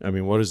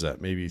 what is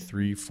that? Maybe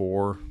 3,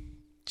 4,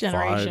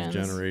 5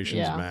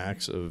 generations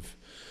max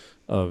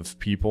of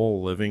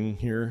people living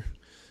here,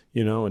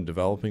 and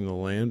developing the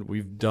land.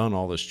 We've done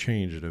all this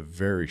change in a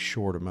very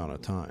short amount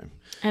of time.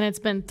 And it's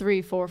been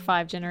 3, 4,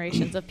 5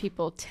 generations of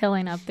people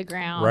tilling up the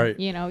ground, right.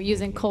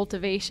 Using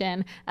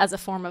cultivation as a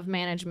form of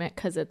management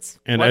because it's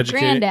what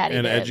Granddaddy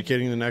did.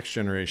 Educating the next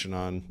generation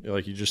on,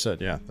 like you just said,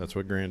 that's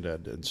what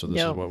Granddad did. So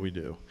this is what we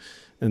do.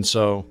 And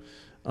so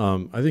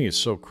I think it's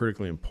so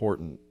critically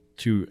important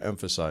to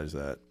emphasize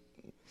that.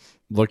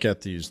 Look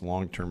at these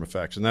long-term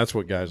effects. And that's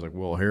what guys like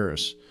Will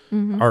Harris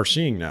are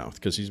seeing now,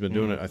 because he's been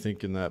doing it, I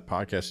think in that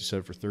podcast he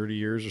said for 30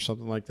 years or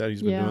something like that.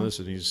 He's been doing this,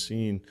 and he's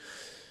seen –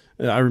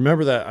 I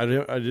remember that. I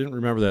didn't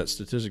remember that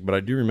statistic, but I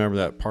do remember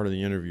that part of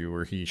the interview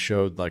where he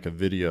showed like a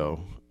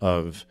video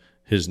of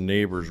his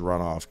neighbor's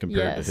runoff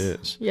compared to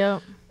his.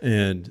 Yep.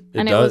 And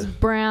it was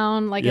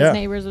brown, like his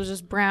neighbor's was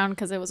just brown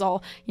because it was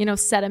all,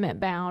 sediment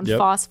bound,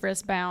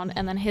 phosphorus bound,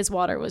 and then his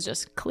water was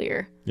just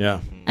clear.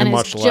 Yeah. And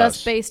much less.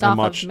 Just based off of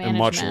management. And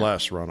much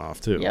less runoff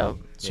too. Yep.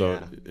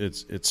 So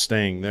it's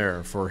staying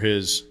there for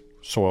his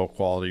soil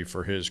quality,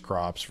 for his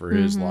crops, for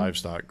his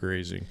livestock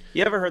grazing.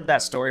 You ever heard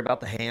that story about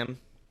the ham?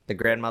 The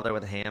grandmother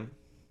with a ham?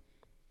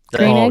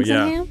 Green eggs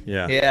and ham?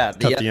 Yeah.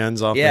 Cut the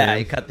ends off. Yeah,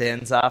 he cut the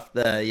ends off.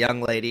 The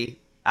young lady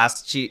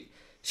asked, she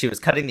was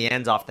cutting the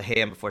ends off the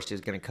ham before she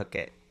was going to cook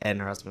it. And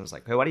her husband was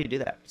like, hey, why do you do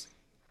that? Like,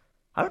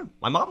 I don't know.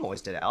 My mom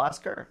always did it. I'll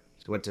ask her.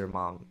 She went to her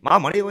mom.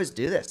 Mom, why do you always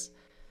do this?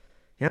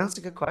 That's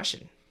a good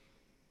question.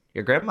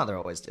 Your grandmother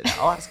always did it.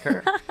 I'll ask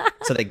her.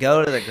 So they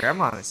go to the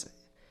grandma and they say,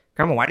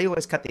 Grandma, why do you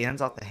always cut the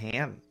ends off the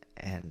ham?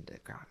 And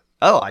grandma,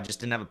 I just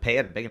didn't have a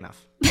pan big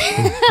enough for the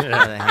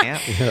ham.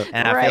 Yeah.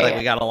 And I feel like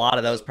we got a lot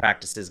of those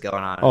practices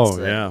going on.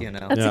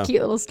 That's a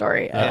cute little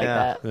story. I like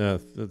that.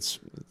 Yeah, it's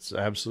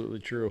absolutely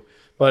true.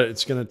 But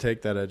it's going to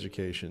take that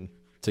education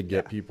to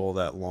get people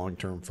that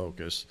long-term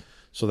focus,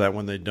 so that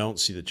when they don't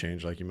see the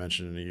change, like you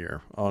mentioned in a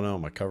year, oh no,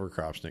 my cover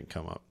crops didn't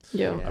come up.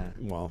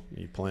 Well,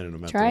 you planted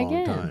them at the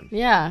wrong time.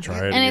 Yeah.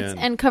 Try it again.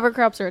 And cover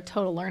crops are a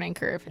total learning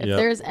curve. If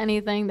there's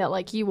anything that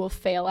like you will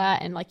fail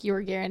at and like you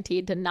were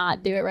guaranteed to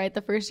not do it right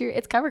the first year,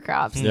 it's cover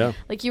crops. Yeah.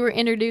 Like you were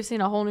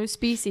introducing a whole new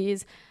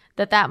species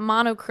that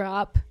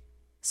monocrop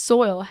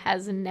soil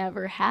has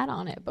never had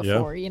on it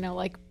before.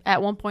 Like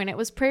at one point it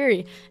was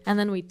prairie, and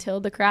then we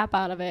tilled the crap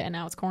out of it, and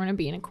now it's corn and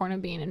bean,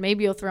 and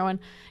maybe you'll throw in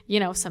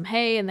some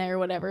hay in there or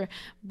whatever,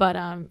 but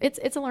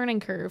it's a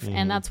learning curve.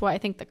 And that's why I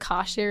think the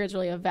cost share is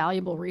really a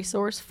valuable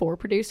resource for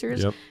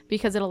producers,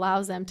 because it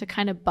allows them to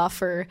kind of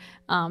buffer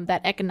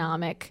that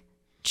economic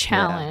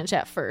challenge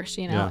at first.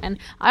 And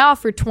I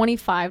offer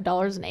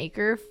 $25 an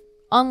acre,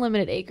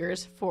 unlimited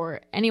acres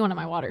for anyone in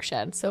my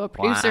watershed. So a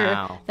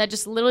producer that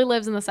just literally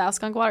lives in the South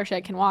Skunk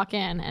watershed can walk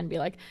in and be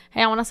like,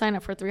 hey, I want to sign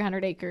up for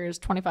 300 acres,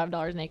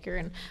 $25 an acre.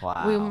 And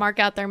we mark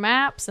out their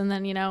maps. And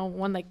then,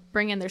 when they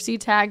bring in their seed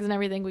tags and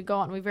everything, we go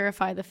out and we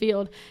verify the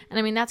field.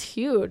 And that's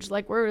huge.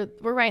 Like we're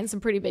writing some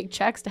pretty big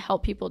checks to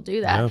help people do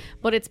that. Yeah.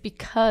 But it's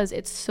because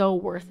it's so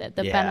worth it.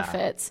 The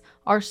benefits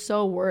are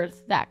so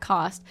worth that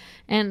cost.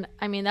 And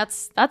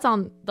that's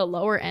on the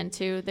lower end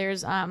too.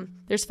 There's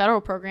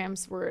federal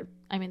programs where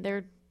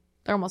they're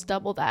almost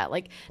double that,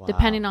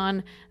 depending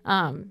on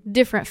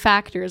different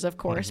factors, of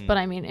course. But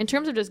in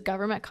terms of just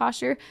government cost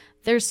share,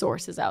 there's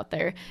sources out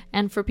there.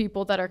 And for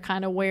people that are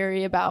kind of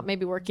wary about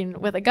maybe working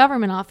with a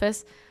government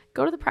office,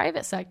 go to the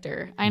private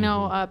sector. I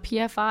know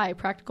PFI,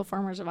 Practical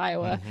Farmers of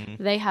Iowa,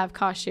 they have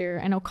cost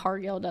share. I know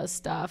Cargill does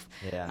stuff.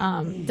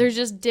 Yeah. There's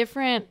just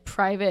different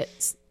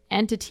private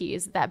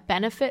entities that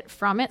benefit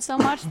from it so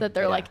much that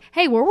they're like,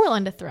 hey, we're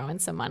willing to throw in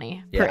some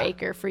money per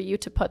acre for you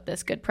to put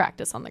this good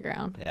practice on the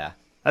ground. Yeah,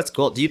 that's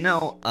cool. Do you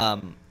know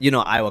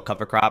Iowa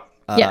cover crop?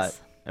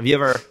 Yes. Have you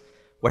ever,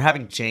 we're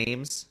having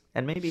James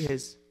and maybe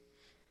his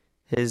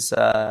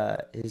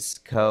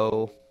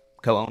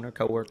co-owner,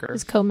 co-worker,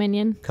 his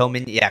co-minion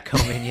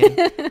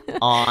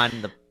on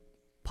the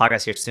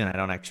podcast here soon. I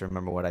don't actually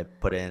remember what I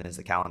put in as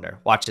the calendar.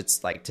 Watch,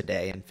 it's like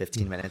today in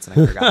 15 minutes and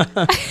I forgot.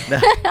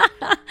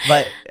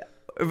 But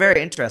we're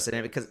very interested in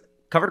it because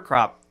cover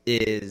crop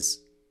is,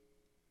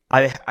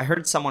 I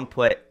heard someone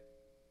put,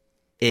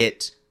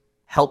 it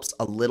helps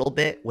a little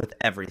bit with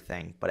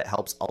everything, but it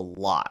helps a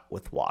lot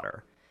with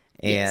water.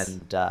 Yes.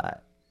 And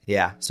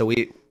so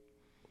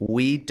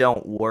we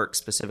don't work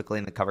specifically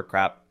in the cover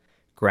crop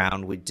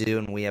ground. We do,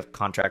 and we have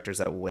contractors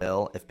that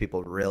will if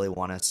people really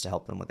want us to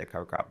help them with their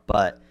cover crop.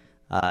 But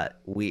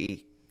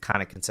we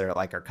kind of consider it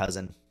like our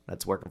cousin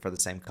that's working for the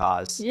same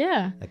cause.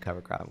 Yeah. The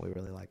cover crop. We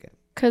really like it.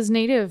 Because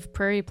native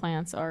prairie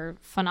plants are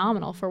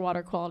phenomenal for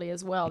water quality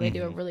as well. They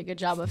do a really good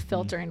job of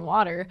filtering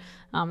water.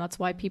 That's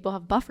why people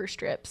have buffer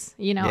strips,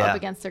 up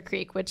against their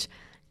creek, which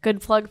good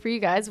plug for you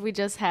guys. We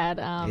just had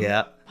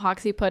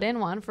Hoxie put in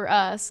one for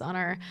us on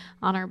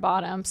our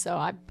bottom. So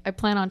I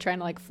plan on trying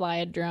to like fly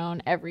a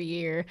drone every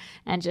year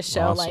and just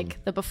show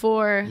like the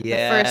before, the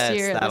first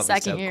year, the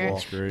second year,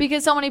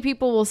 because so many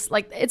people will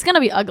like, it's going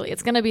to be ugly.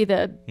 It's going to be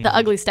the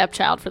ugly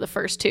stepchild for the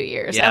first 2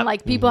 years. And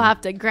like people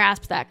have to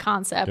grasp that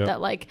concept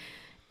that like,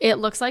 it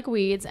looks like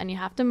weeds and you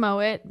have to mow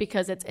it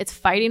because it's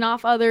fighting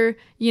off other,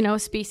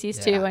 species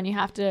too. And you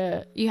have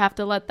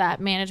to let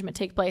that management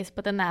take place.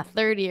 But then that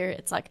third year,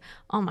 it's like,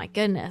 oh my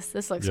goodness,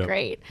 this looks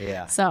great.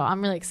 Yeah. So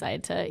I'm really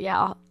excited to,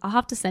 I'll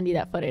have to send you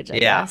that footage. I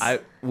guess.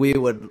 We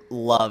would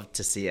love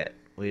to see it.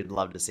 We'd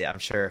love to see it. I'm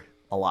sure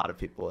a lot of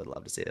people would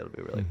love to see it. It'll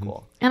be really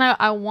cool. And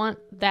I want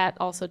that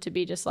also to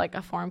be just like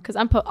a forum, because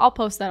I'll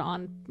post that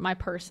on my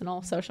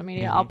personal social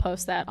media. I'll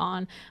post that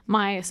on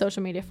my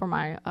social media for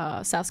my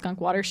South Skunk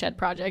Watershed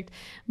project.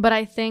 But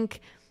I think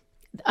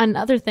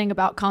another thing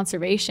about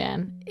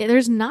conservation,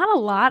 there's not a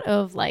lot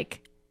of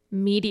like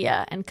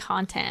media and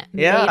content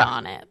made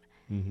on it.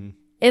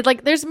 It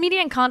like there's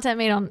media and content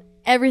made on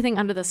everything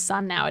under the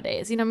sun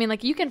nowadays. You know what I mean?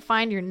 Like you can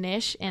find your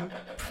niche in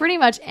pretty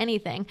much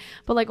anything.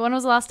 But like when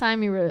was the last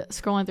time you were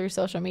scrolling through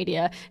social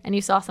media and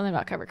you saw something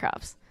about cover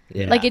crops?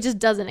 Yeah. Like it just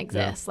doesn't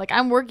exist. Like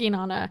I'm working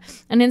on an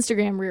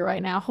Instagram reel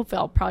right now. Hopefully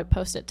I'll probably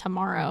post it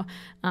tomorrow.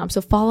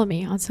 So follow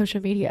me on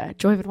social media,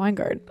 Joy Van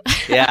Wyngarden.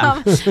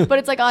 Yeah. But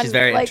it's like on. She's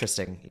very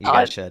interesting. You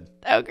guys should.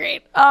 Oh,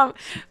 great. But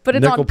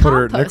it's on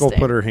composting. Nicole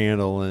put her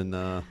handle in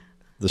the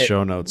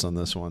show notes on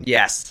this one.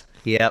 Yes.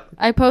 Yep.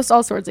 I post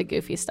all sorts of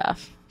goofy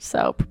stuff.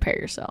 So prepare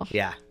yourself.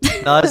 Yeah.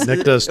 No,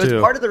 Nick does too. It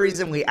was part of the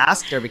reason we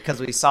asked her, because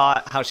we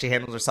saw how she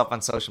handles herself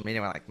on social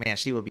media. We're like, man,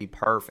 she would be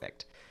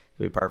perfect.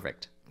 It would be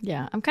perfect.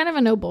 Yeah. I'm kind of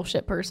a no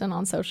bullshit person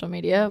on social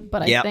media,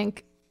 but I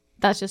think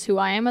that's just who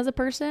I am as a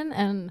person.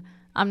 And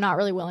I'm not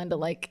really willing to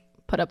like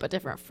put up a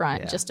different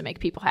front just to make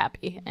people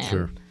happy.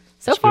 And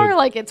so far,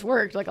 like it's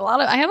worked. Like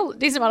I have a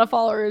decent amount of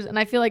followers, and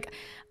I feel like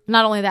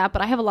not only that,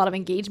 but I have a lot of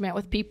engagement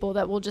with people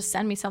that will just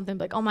send me something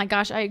like, oh my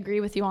gosh, I agree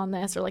with you on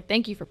this, or like,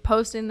 thank you for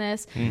posting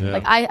this.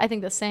 Like I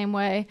think the same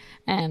way.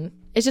 And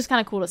it's just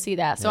kind of cool to see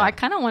that. So I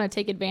kind of want to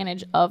take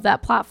advantage of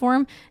that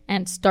platform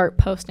and start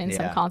posting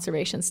some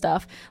conservation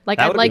stuff. Like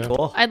I'd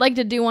like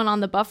to do one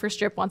on the buffer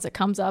strip once it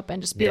comes up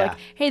and just be like,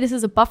 hey, this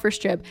is a buffer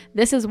strip.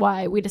 This is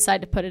why we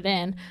decided to put it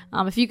in.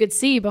 If you could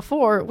see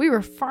before, we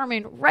were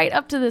farming right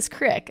up to this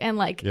creek, and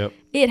like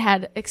it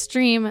had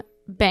extreme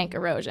bank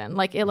erosion.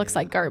 Like it looks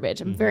like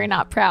garbage. I'm very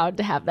not proud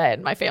to have that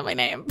in my family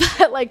name,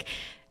 but like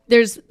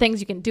there's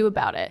things you can do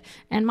about it.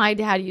 And my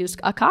dad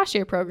used a cost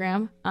share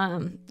program.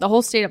 The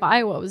whole state of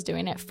Iowa was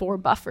doing it for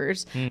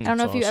buffers. I don't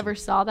know if you ever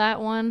saw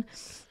that one.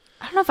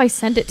 I don't know if I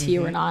sent it to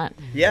you or not.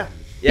 Yeah.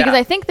 Because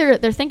I think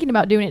they're thinking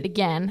about doing it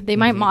again. They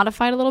might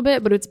modify it a little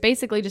bit, but it's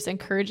basically just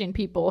encouraging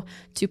people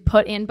to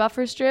put in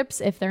buffer strips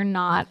if they're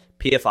not.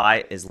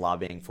 PFI is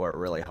lobbying for it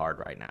really hard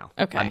right now.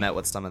 Okay. I met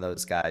with some of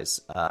those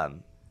guys.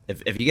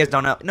 If you guys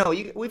don't know,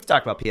 we've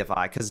talked about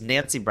PFI because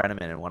Nancy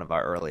Brenneman in one of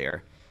our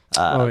earlier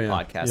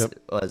podcasts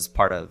was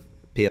part of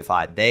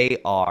PFI.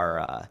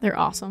 They're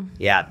awesome.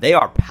 Yeah, they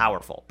are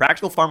powerful.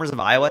 Practical Farmers of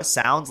Iowa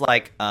sounds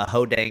like a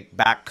hodank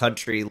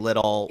backcountry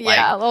little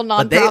a little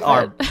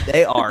nonprofit.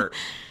 But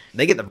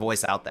they get their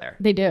voice out there.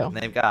 They do. And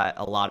they've got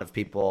a lot of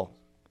people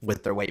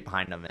with their weight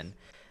behind them,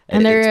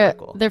 and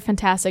they're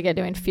fantastic at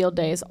doing field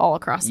days all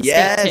across the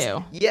state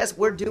too. Yes,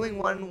 we're doing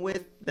one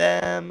with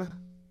them.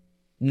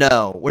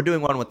 No, we're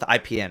doing one with the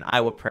IPN,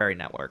 Iowa Prairie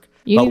Network.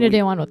 You need to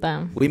do one with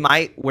them.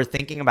 We're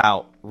thinking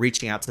about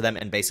reaching out to them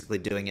and basically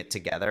doing it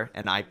together,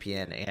 an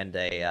IPN and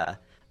a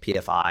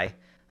PFI.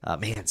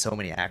 Man, so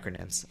many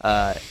acronyms.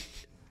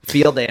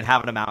 Field day and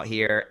having them out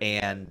here.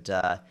 And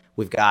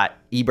we've got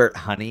Ebert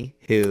Honey,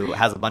 who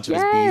has a bunch of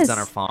his bees on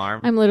our farm.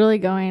 I'm literally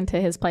going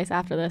to his place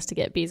after this to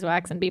get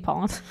beeswax and bee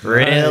pollen.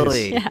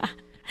 Really? Yeah.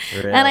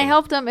 Really? And I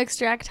helped him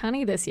extract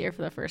honey this year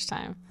for the first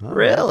time.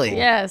 Really?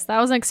 Yes, that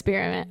was an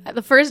experiment.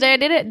 The first day I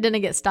did it,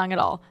 didn't get stung at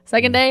all.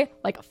 Second day,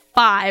 like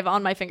 5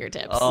 on my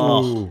fingertips.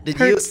 Oh,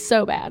 hurts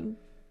so bad.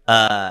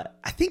 I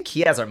think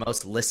he has our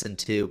most listened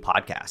to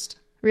podcast.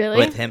 Really?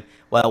 With him.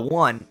 Well,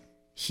 one,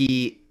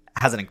 he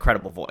has an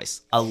incredible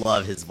voice. I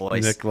love his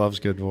voice. Nick loves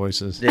good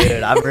voices.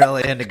 Dude, I'm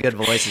really into good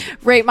voices.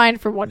 Rate mine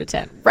from 1 to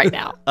 10 right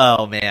now.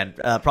 Oh, man.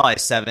 Probably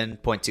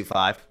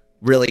 7.25.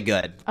 Really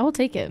good. I will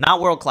take it.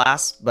 Not world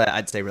class, but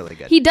I'd say really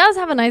good. He does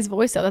have a nice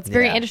voice, though. That's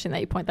very interesting that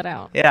you point that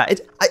out. Yeah.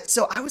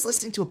 So I was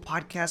listening to a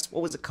podcast.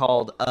 What was it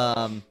called?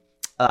 How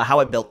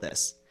I Built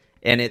This.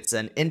 And it's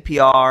an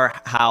NPR,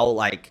 how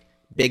like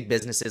big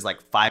businesses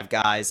like Five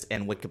Guys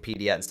and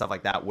Wikipedia and stuff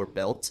like that were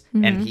built.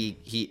 Mm-hmm. And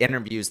he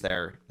interviews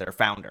their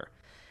founder.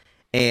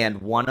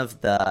 And one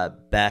of the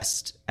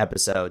best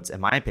episodes,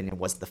 in my opinion,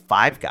 was the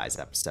Five Guys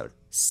episode,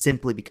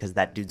 simply because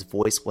that dude's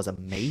voice was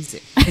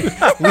amazing.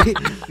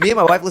 Me and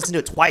my wife listened to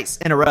it twice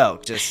in a row.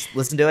 Just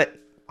listen to it.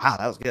 Wow,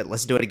 that was good.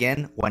 Listen to it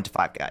again. Went to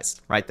Five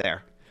Guys right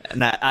there.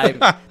 And that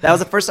was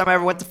the first time I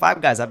ever went to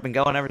Five Guys. I've been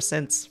going ever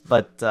since.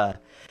 But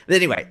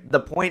anyway,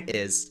 the point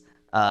is,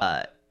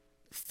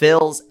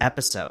 Phil's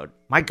episode,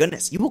 my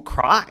goodness, you will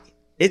cry.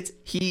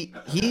 He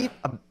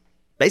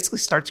basically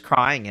starts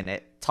crying in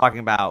it, talking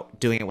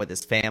about doing it with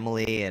his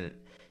family, and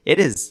it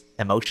is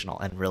emotional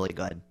and really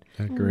good.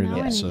 Great I need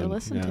to episode.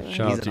 listen to it.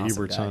 Shout He's out to an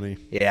awesome Ebert's guy. Honey.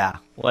 Yeah,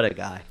 what a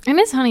guy. And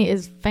his honey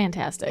is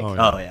fantastic.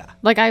 Oh yeah.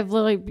 Like I've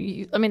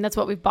literally, I mean, that's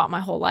what we've bought my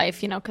whole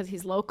life, you know, because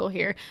he's local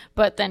here.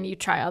 But then you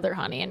try other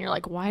honey and you're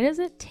like, why does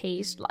it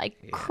taste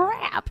like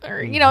crap?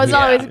 Or, you know, it's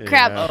always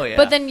crap. Oh, yeah.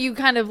 But then you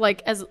kind of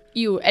like, as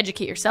you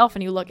educate yourself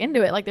and you look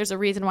into it, like there's a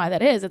reason why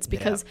that is. It's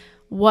because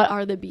what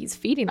are the bees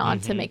feeding on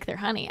to make their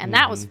honey? And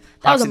that was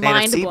a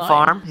mind blowing.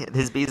 Farm.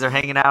 His bees are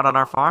hanging out on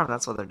our farm.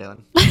 That's what they're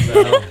doing.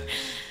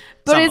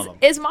 But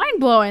it's mind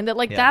blowing that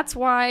that's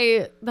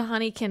why the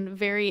honey can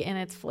vary in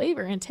its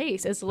flavor and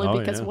taste. It's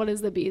because what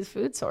is the bee's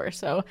food source?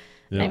 So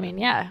I mean,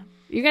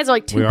 you guys are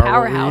like two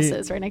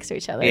powerhouses right next to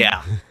each other.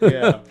 Yeah.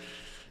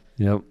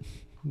 Yep.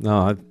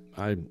 No,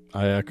 I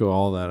echo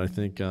all that. I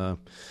think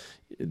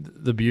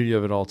the beauty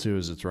of it all too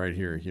is it's right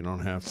here. You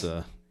don't have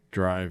to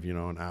drive,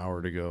 an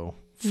hour to go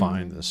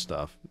find this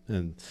stuff,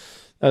 and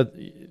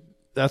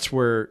that's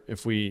where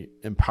if we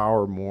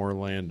empower more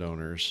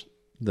landowners,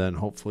 then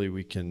hopefully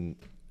we can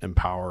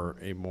empower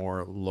a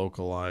more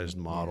localized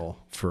model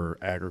for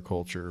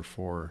agriculture,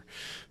 for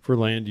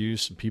land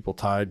use, and people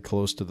tied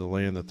close to the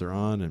land that they're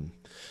on.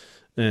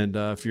 And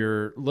if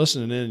you're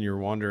listening in and you're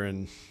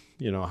wondering,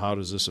 how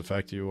does this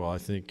affect you? Well, I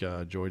think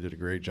Joy did a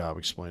great job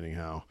explaining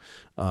how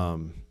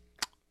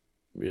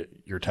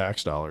your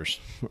tax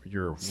dollars,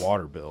 your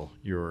water bill,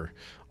 your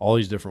all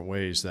these different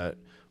ways that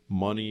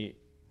money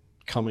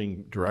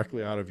coming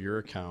directly out of your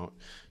account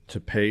to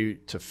pay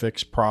to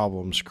fix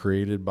problems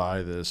created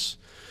by this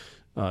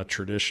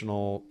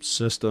traditional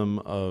system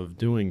of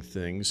doing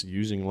things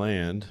using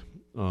land,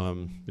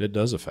 it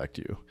does affect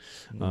you.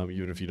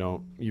 Even if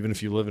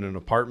you live in an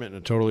apartment in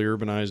a totally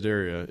urbanized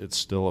area, it's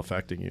still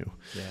affecting you.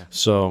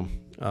 So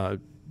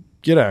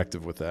get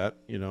active with that.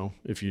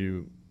 If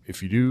you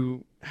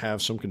do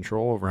have some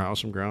control over how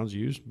some grounds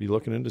used, be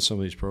looking into some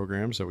of these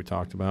programs that we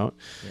talked about.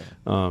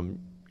 You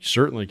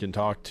certainly can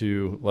talk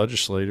to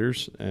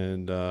legislators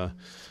and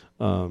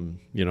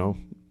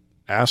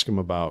ask them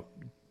about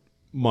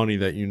money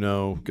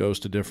that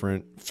goes to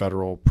different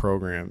federal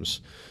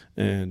programs.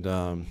 And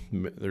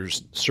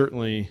there's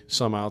certainly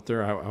some out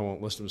there. I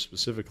won't list them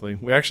specifically.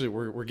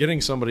 We're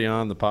getting somebody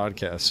on the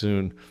podcast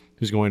soon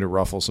who's going to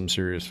ruffle some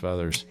serious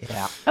feathers.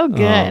 Yeah. Oh,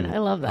 good. I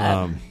love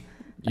that.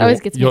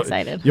 Always gets me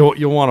excited.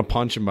 You'll want to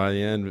punch him by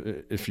the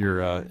end if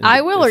you're.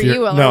 I will, or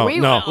you will, or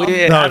we will.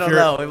 I don't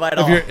know. We might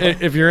all.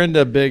 If you're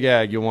into big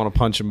ag, you'll want to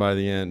punch him by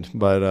the end.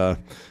 But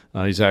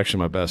he's actually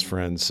my best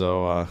friend,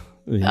 so.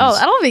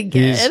 That'll be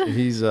good.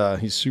 He's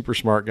a super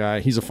smart guy.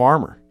 He's a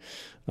farmer,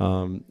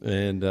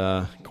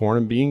 and corn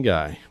and bean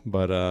guy.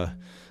 But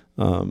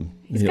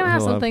he's gonna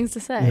have some things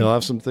to say. He'll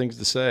have some things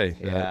to say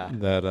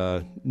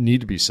that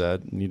need to be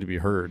said, need to be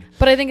heard.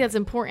 But I think that's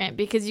important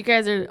because you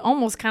guys are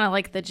almost kind of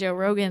like the Joe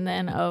Rogan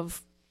then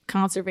of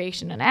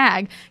conservation and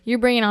ag. You're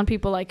bringing on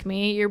people like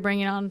me. You're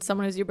bringing on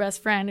someone who's your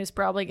best friend who's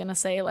probably going to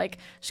say like,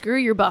 screw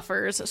your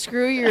buffers,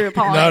 screw your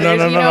pollinators.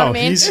 No. You know what I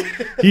mean?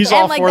 He's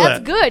all for that.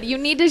 That's good. You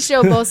need to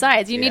show both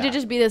sides. You need to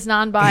just be this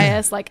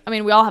non-biased. Like, I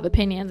mean, we all have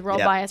opinions. We're all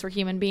biased. We're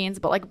human beings.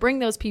 But like, bring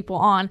those people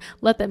on.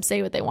 Let them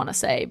say what they want to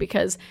say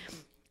because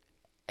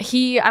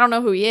I don't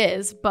know who he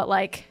is, but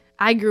like,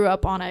 I grew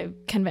up on a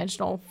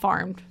conventional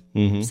farmed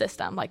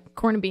system, like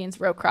corn and beans,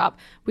 row crop.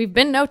 We've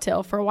been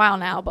no-till for a while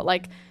now, but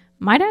like,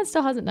 my dad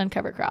still hasn't done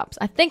cover crops.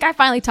 I think I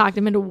finally talked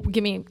him into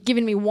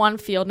giving me one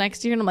field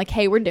next year, and I'm like,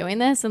 "Hey, we're doing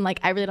this," and like,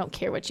 I really don't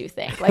care what you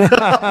think. Like,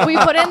 we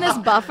put in this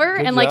buffer,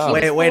 and like, he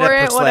was for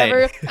it,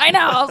 whatever. I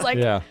know. I was like,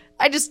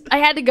 I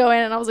had to go in,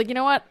 and I was like, you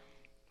know what?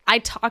 I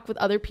talk with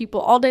other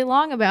people all day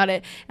long about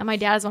it, and my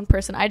dad is one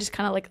person. I just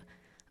kind of like,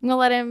 I'm gonna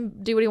let him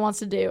do what he wants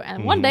to do.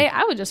 And one day,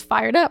 I was just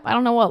fired up. I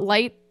don't know what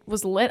light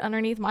was lit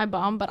underneath my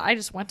bum, but I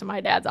just went to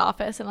my dad's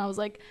office and I was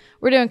like,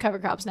 we're doing cover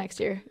crops next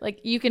year. Like,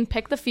 you can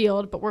pick the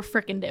field, but we're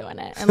freaking doing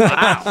it. And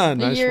like,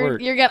 nice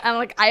work. You're getting, I'm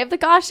like, I have the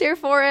cost share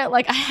for it.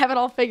 Like, I have it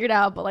all figured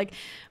out, but like,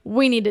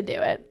 we need to do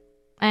it.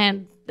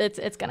 And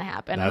it's going to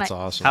happen. That's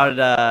awesome. How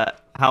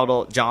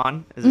did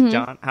John, is it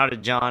John? How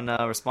did John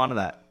respond to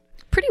that?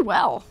 Pretty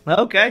well.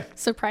 Okay.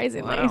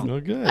 Surprisingly. Wow.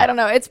 No good. I don't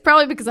know. It's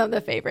probably because I'm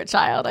the favorite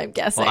child, I'm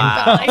guessing.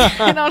 Wow. But like,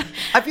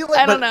 I feel like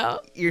I don't know.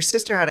 Your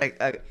sister had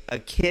a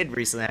kid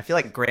recently. I feel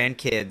like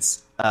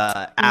grandkids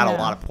add a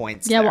lot of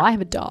points. Yeah, there. well, I have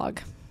a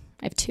dog.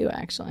 I have two,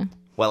 actually.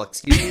 Well,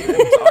 excuse me.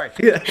 I'm sorry.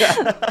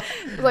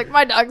 Like,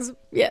 my dog's,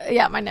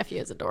 my nephew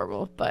is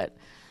adorable, but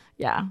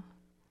yeah.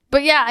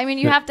 But yeah, I mean,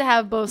 you have to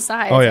have both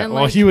sides. Oh yeah. And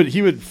well, like,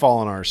 he would fall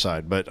on our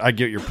side, but I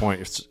get your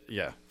point. It's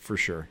for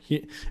sure.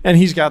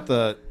 He's got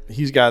the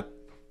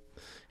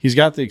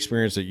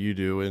experience that you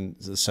do in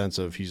the sense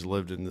of he's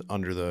lived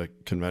under the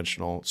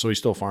conventional, so he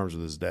still farms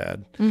with his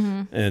dad,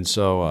 and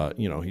so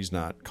he's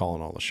not calling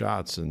all the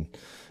shots,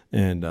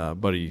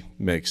 but he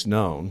makes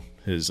known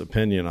his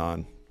opinion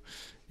on.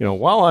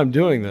 While I'm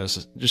doing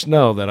this, just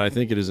know that I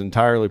think it is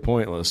entirely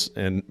pointless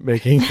and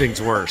making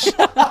things worse.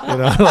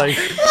 Like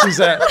he's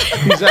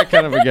that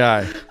kind of a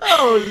guy.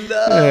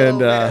 Oh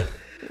no!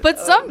 But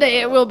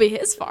someday it will be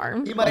his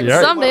farm.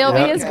 Someday it'll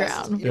be his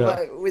ground.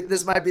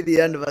 This might be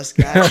the end of us,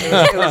 guys.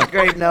 It was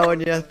great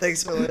knowing you.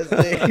 Thanks for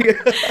listening.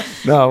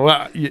 No,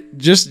 well,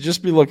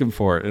 just be looking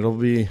for it. It'll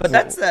be. But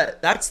that's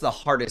the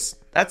hardest.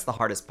 That's the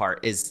hardest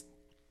part is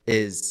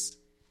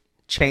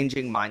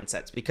changing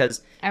mindsets,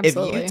 because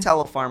Absolutely. if you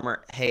tell a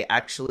farmer, hey,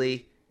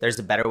 actually, there's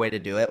a better way to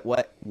do it,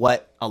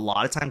 what a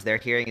lot of times they're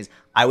hearing is,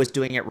 I was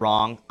doing it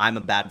wrong, I'm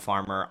a bad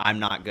farmer, I'm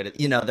not good at,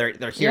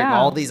 they're hearing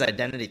all these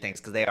identity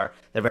things, because they're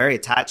very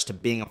attached to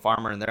being a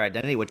farmer and their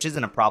identity, which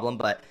isn't a problem,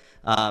 but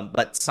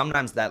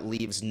sometimes that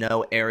leaves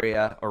no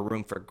area or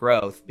room for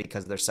growth,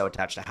 because they're so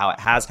attached to how it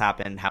has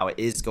happened, how it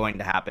is going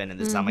to happen, and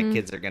this is how my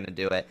kids are going to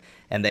do it,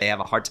 and they have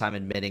a hard time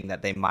admitting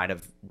that they might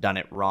have done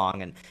it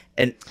wrong,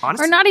 and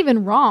honestly, or not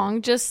even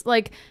wrong, just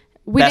like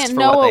we best didn't for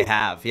know what they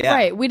have. Yeah,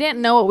 right. We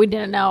didn't know what we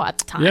didn't know at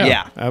the time.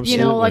 Yeah,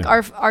 absolutely. Like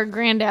our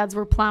granddads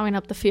were plowing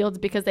up the fields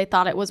because they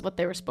thought it was what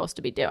they were supposed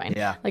to be doing.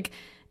 Yeah,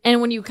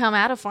 and when you come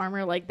at a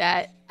farmer like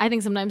that, I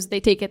think sometimes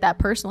they take it that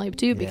personally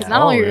too, because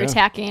not only are you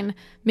attacking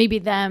maybe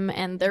them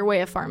and their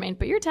way of farming,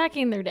 but you're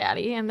attacking their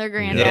daddy and their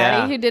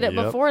granddaddy who did it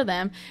before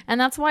them.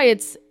 And that's why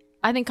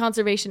I think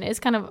conservation is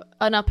kind of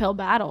an uphill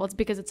battle. It's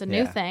because it's a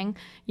new thing.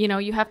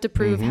 You have to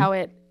prove how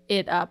it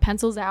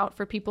pencils out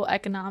for people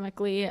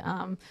economically,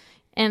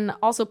 and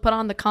also put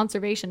on the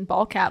conservation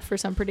ball cap for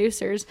some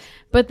producers.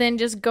 But then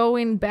just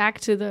going back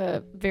to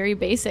the very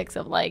basics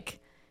of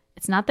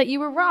it's not that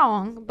you were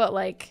wrong, but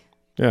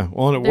yeah,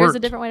 well, and there's worked. a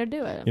different way to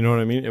do it. You know what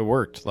I mean? It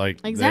worked.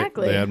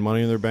 Exactly. They had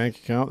money in their bank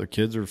account. Their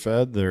kids are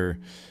fed. They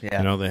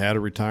had a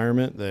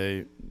retirement.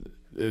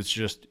 It's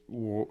just,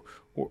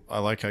 I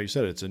like how you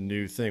said it. It's a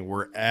new thing.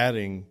 We're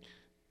adding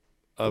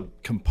a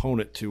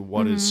component to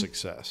what is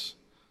success.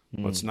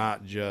 It's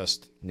not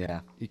just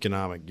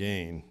economic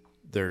gain.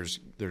 There's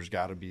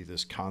got to be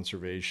this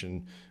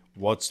conservation,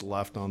 what's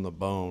left on the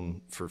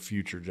bone for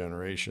future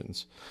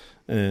generations.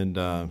 And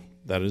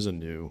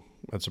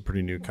that's a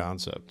pretty new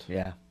concept.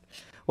 Yeah.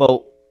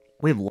 Well,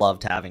 we've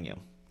loved having you.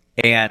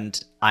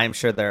 And I'm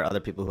sure there are other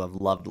people who have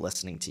loved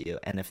listening to you.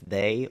 And if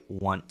they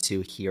want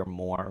to hear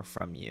more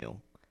from you,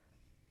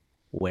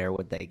 where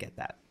would they get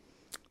that?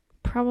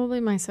 Probably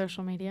my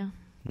social media.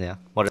 Yeah.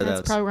 What are those?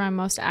 That's probably where I'm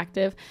most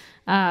active.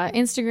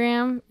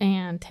 Instagram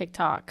and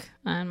TikTok.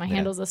 And my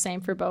handle's the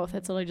same for both.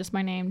 It's literally just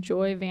my name,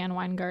 Joy Van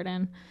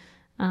Wyngarden.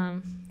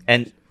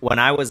 And when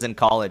I was in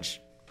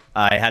college,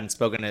 I hadn't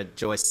spoken to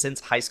Joy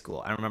since high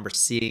school. I remember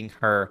seeing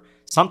her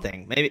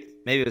something. Maybe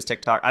it was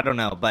TikTok. I don't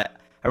know. But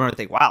I remember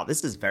thinking, wow,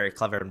 this is very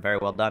clever and very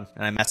well done.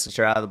 And I messaged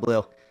her out of the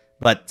blue.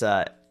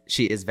 But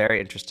she is very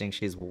interesting.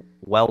 She's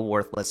well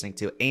worth listening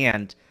to.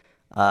 And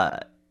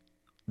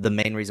the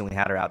main reason we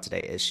had her out today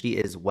is she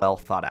is well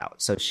thought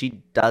out. So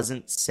she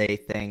doesn't say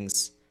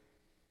things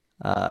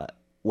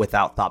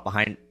without thought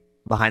behind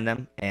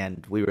them,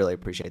 and we really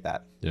appreciate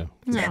that. Yeah.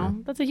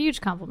 That's a huge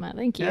compliment.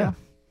 Thank you.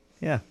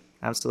 Yeah,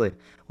 absolutely.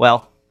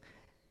 Well,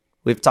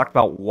 we've talked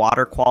about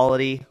water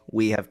quality.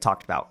 We have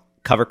talked about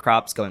cover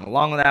crops going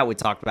along with that. We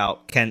talked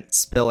about Kent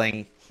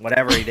spilling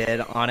whatever he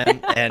did on him,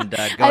 and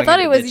going I thought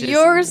into it was ditches.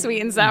 your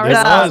sweet and sour It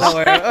sauce. was.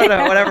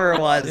 Whatever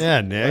it was. Yeah,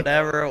 Nick.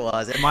 Whatever it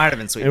was. It might have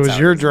been sweet. It was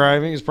your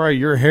driving. It's probably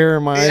your hair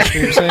in my ice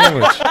cream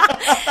sandwich.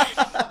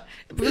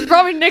 It was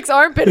probably Nick's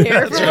armpit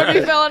hair from when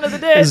we fell into the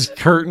ditch. This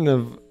curtain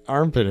of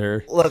armpit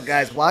hair. Look,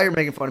 guys, while you're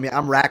making fun of me,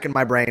 I'm racking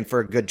my brain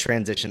for a good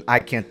transition. I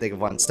can't think of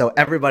one. So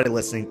everybody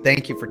listening,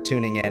 thank you for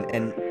tuning in.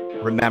 And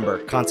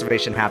remember,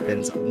 conservation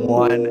happens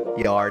 1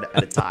 yard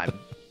at a time.